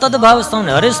 તત્તદ ભાવ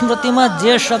સમન્વિત. હરિસ્મૃતિમાં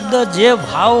જે શબ્દ જે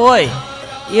ભાવ હોય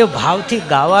એ ભાવથી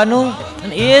ગાવાનું,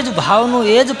 અને એ જ ભાવનું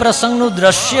એ જ પ્રસંગનું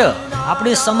દ્રશ્ય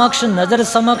આપણી સમક્ષ નજર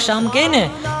સમક્ષ આમ કહે ને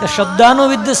કે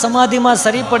શબ્દાનુવિદ્ધ સમાધિમાં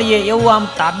સરી પડીએ એવું આમ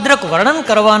તાદ્રક વર્ણન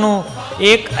કરવાનું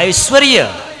એક ઐશ્વર્ય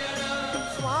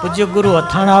પૂજ્ય ગુરુ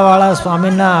અથાણાવાળા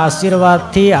સ્વામીના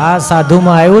આશીર્વાદથી આ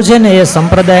સાધુમાં આવ્યું છે ને, એ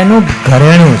સંપ્રદાયનું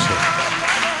ઘરેણું છે.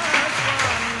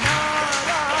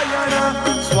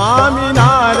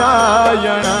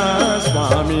 સ્વામિનારાયણ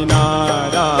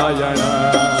સ્વામિનારાયણ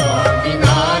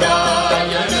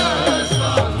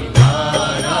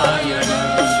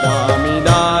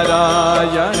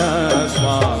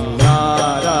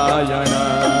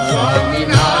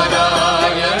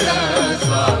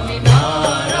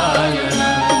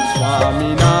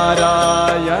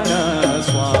સ્વામિનારાયણ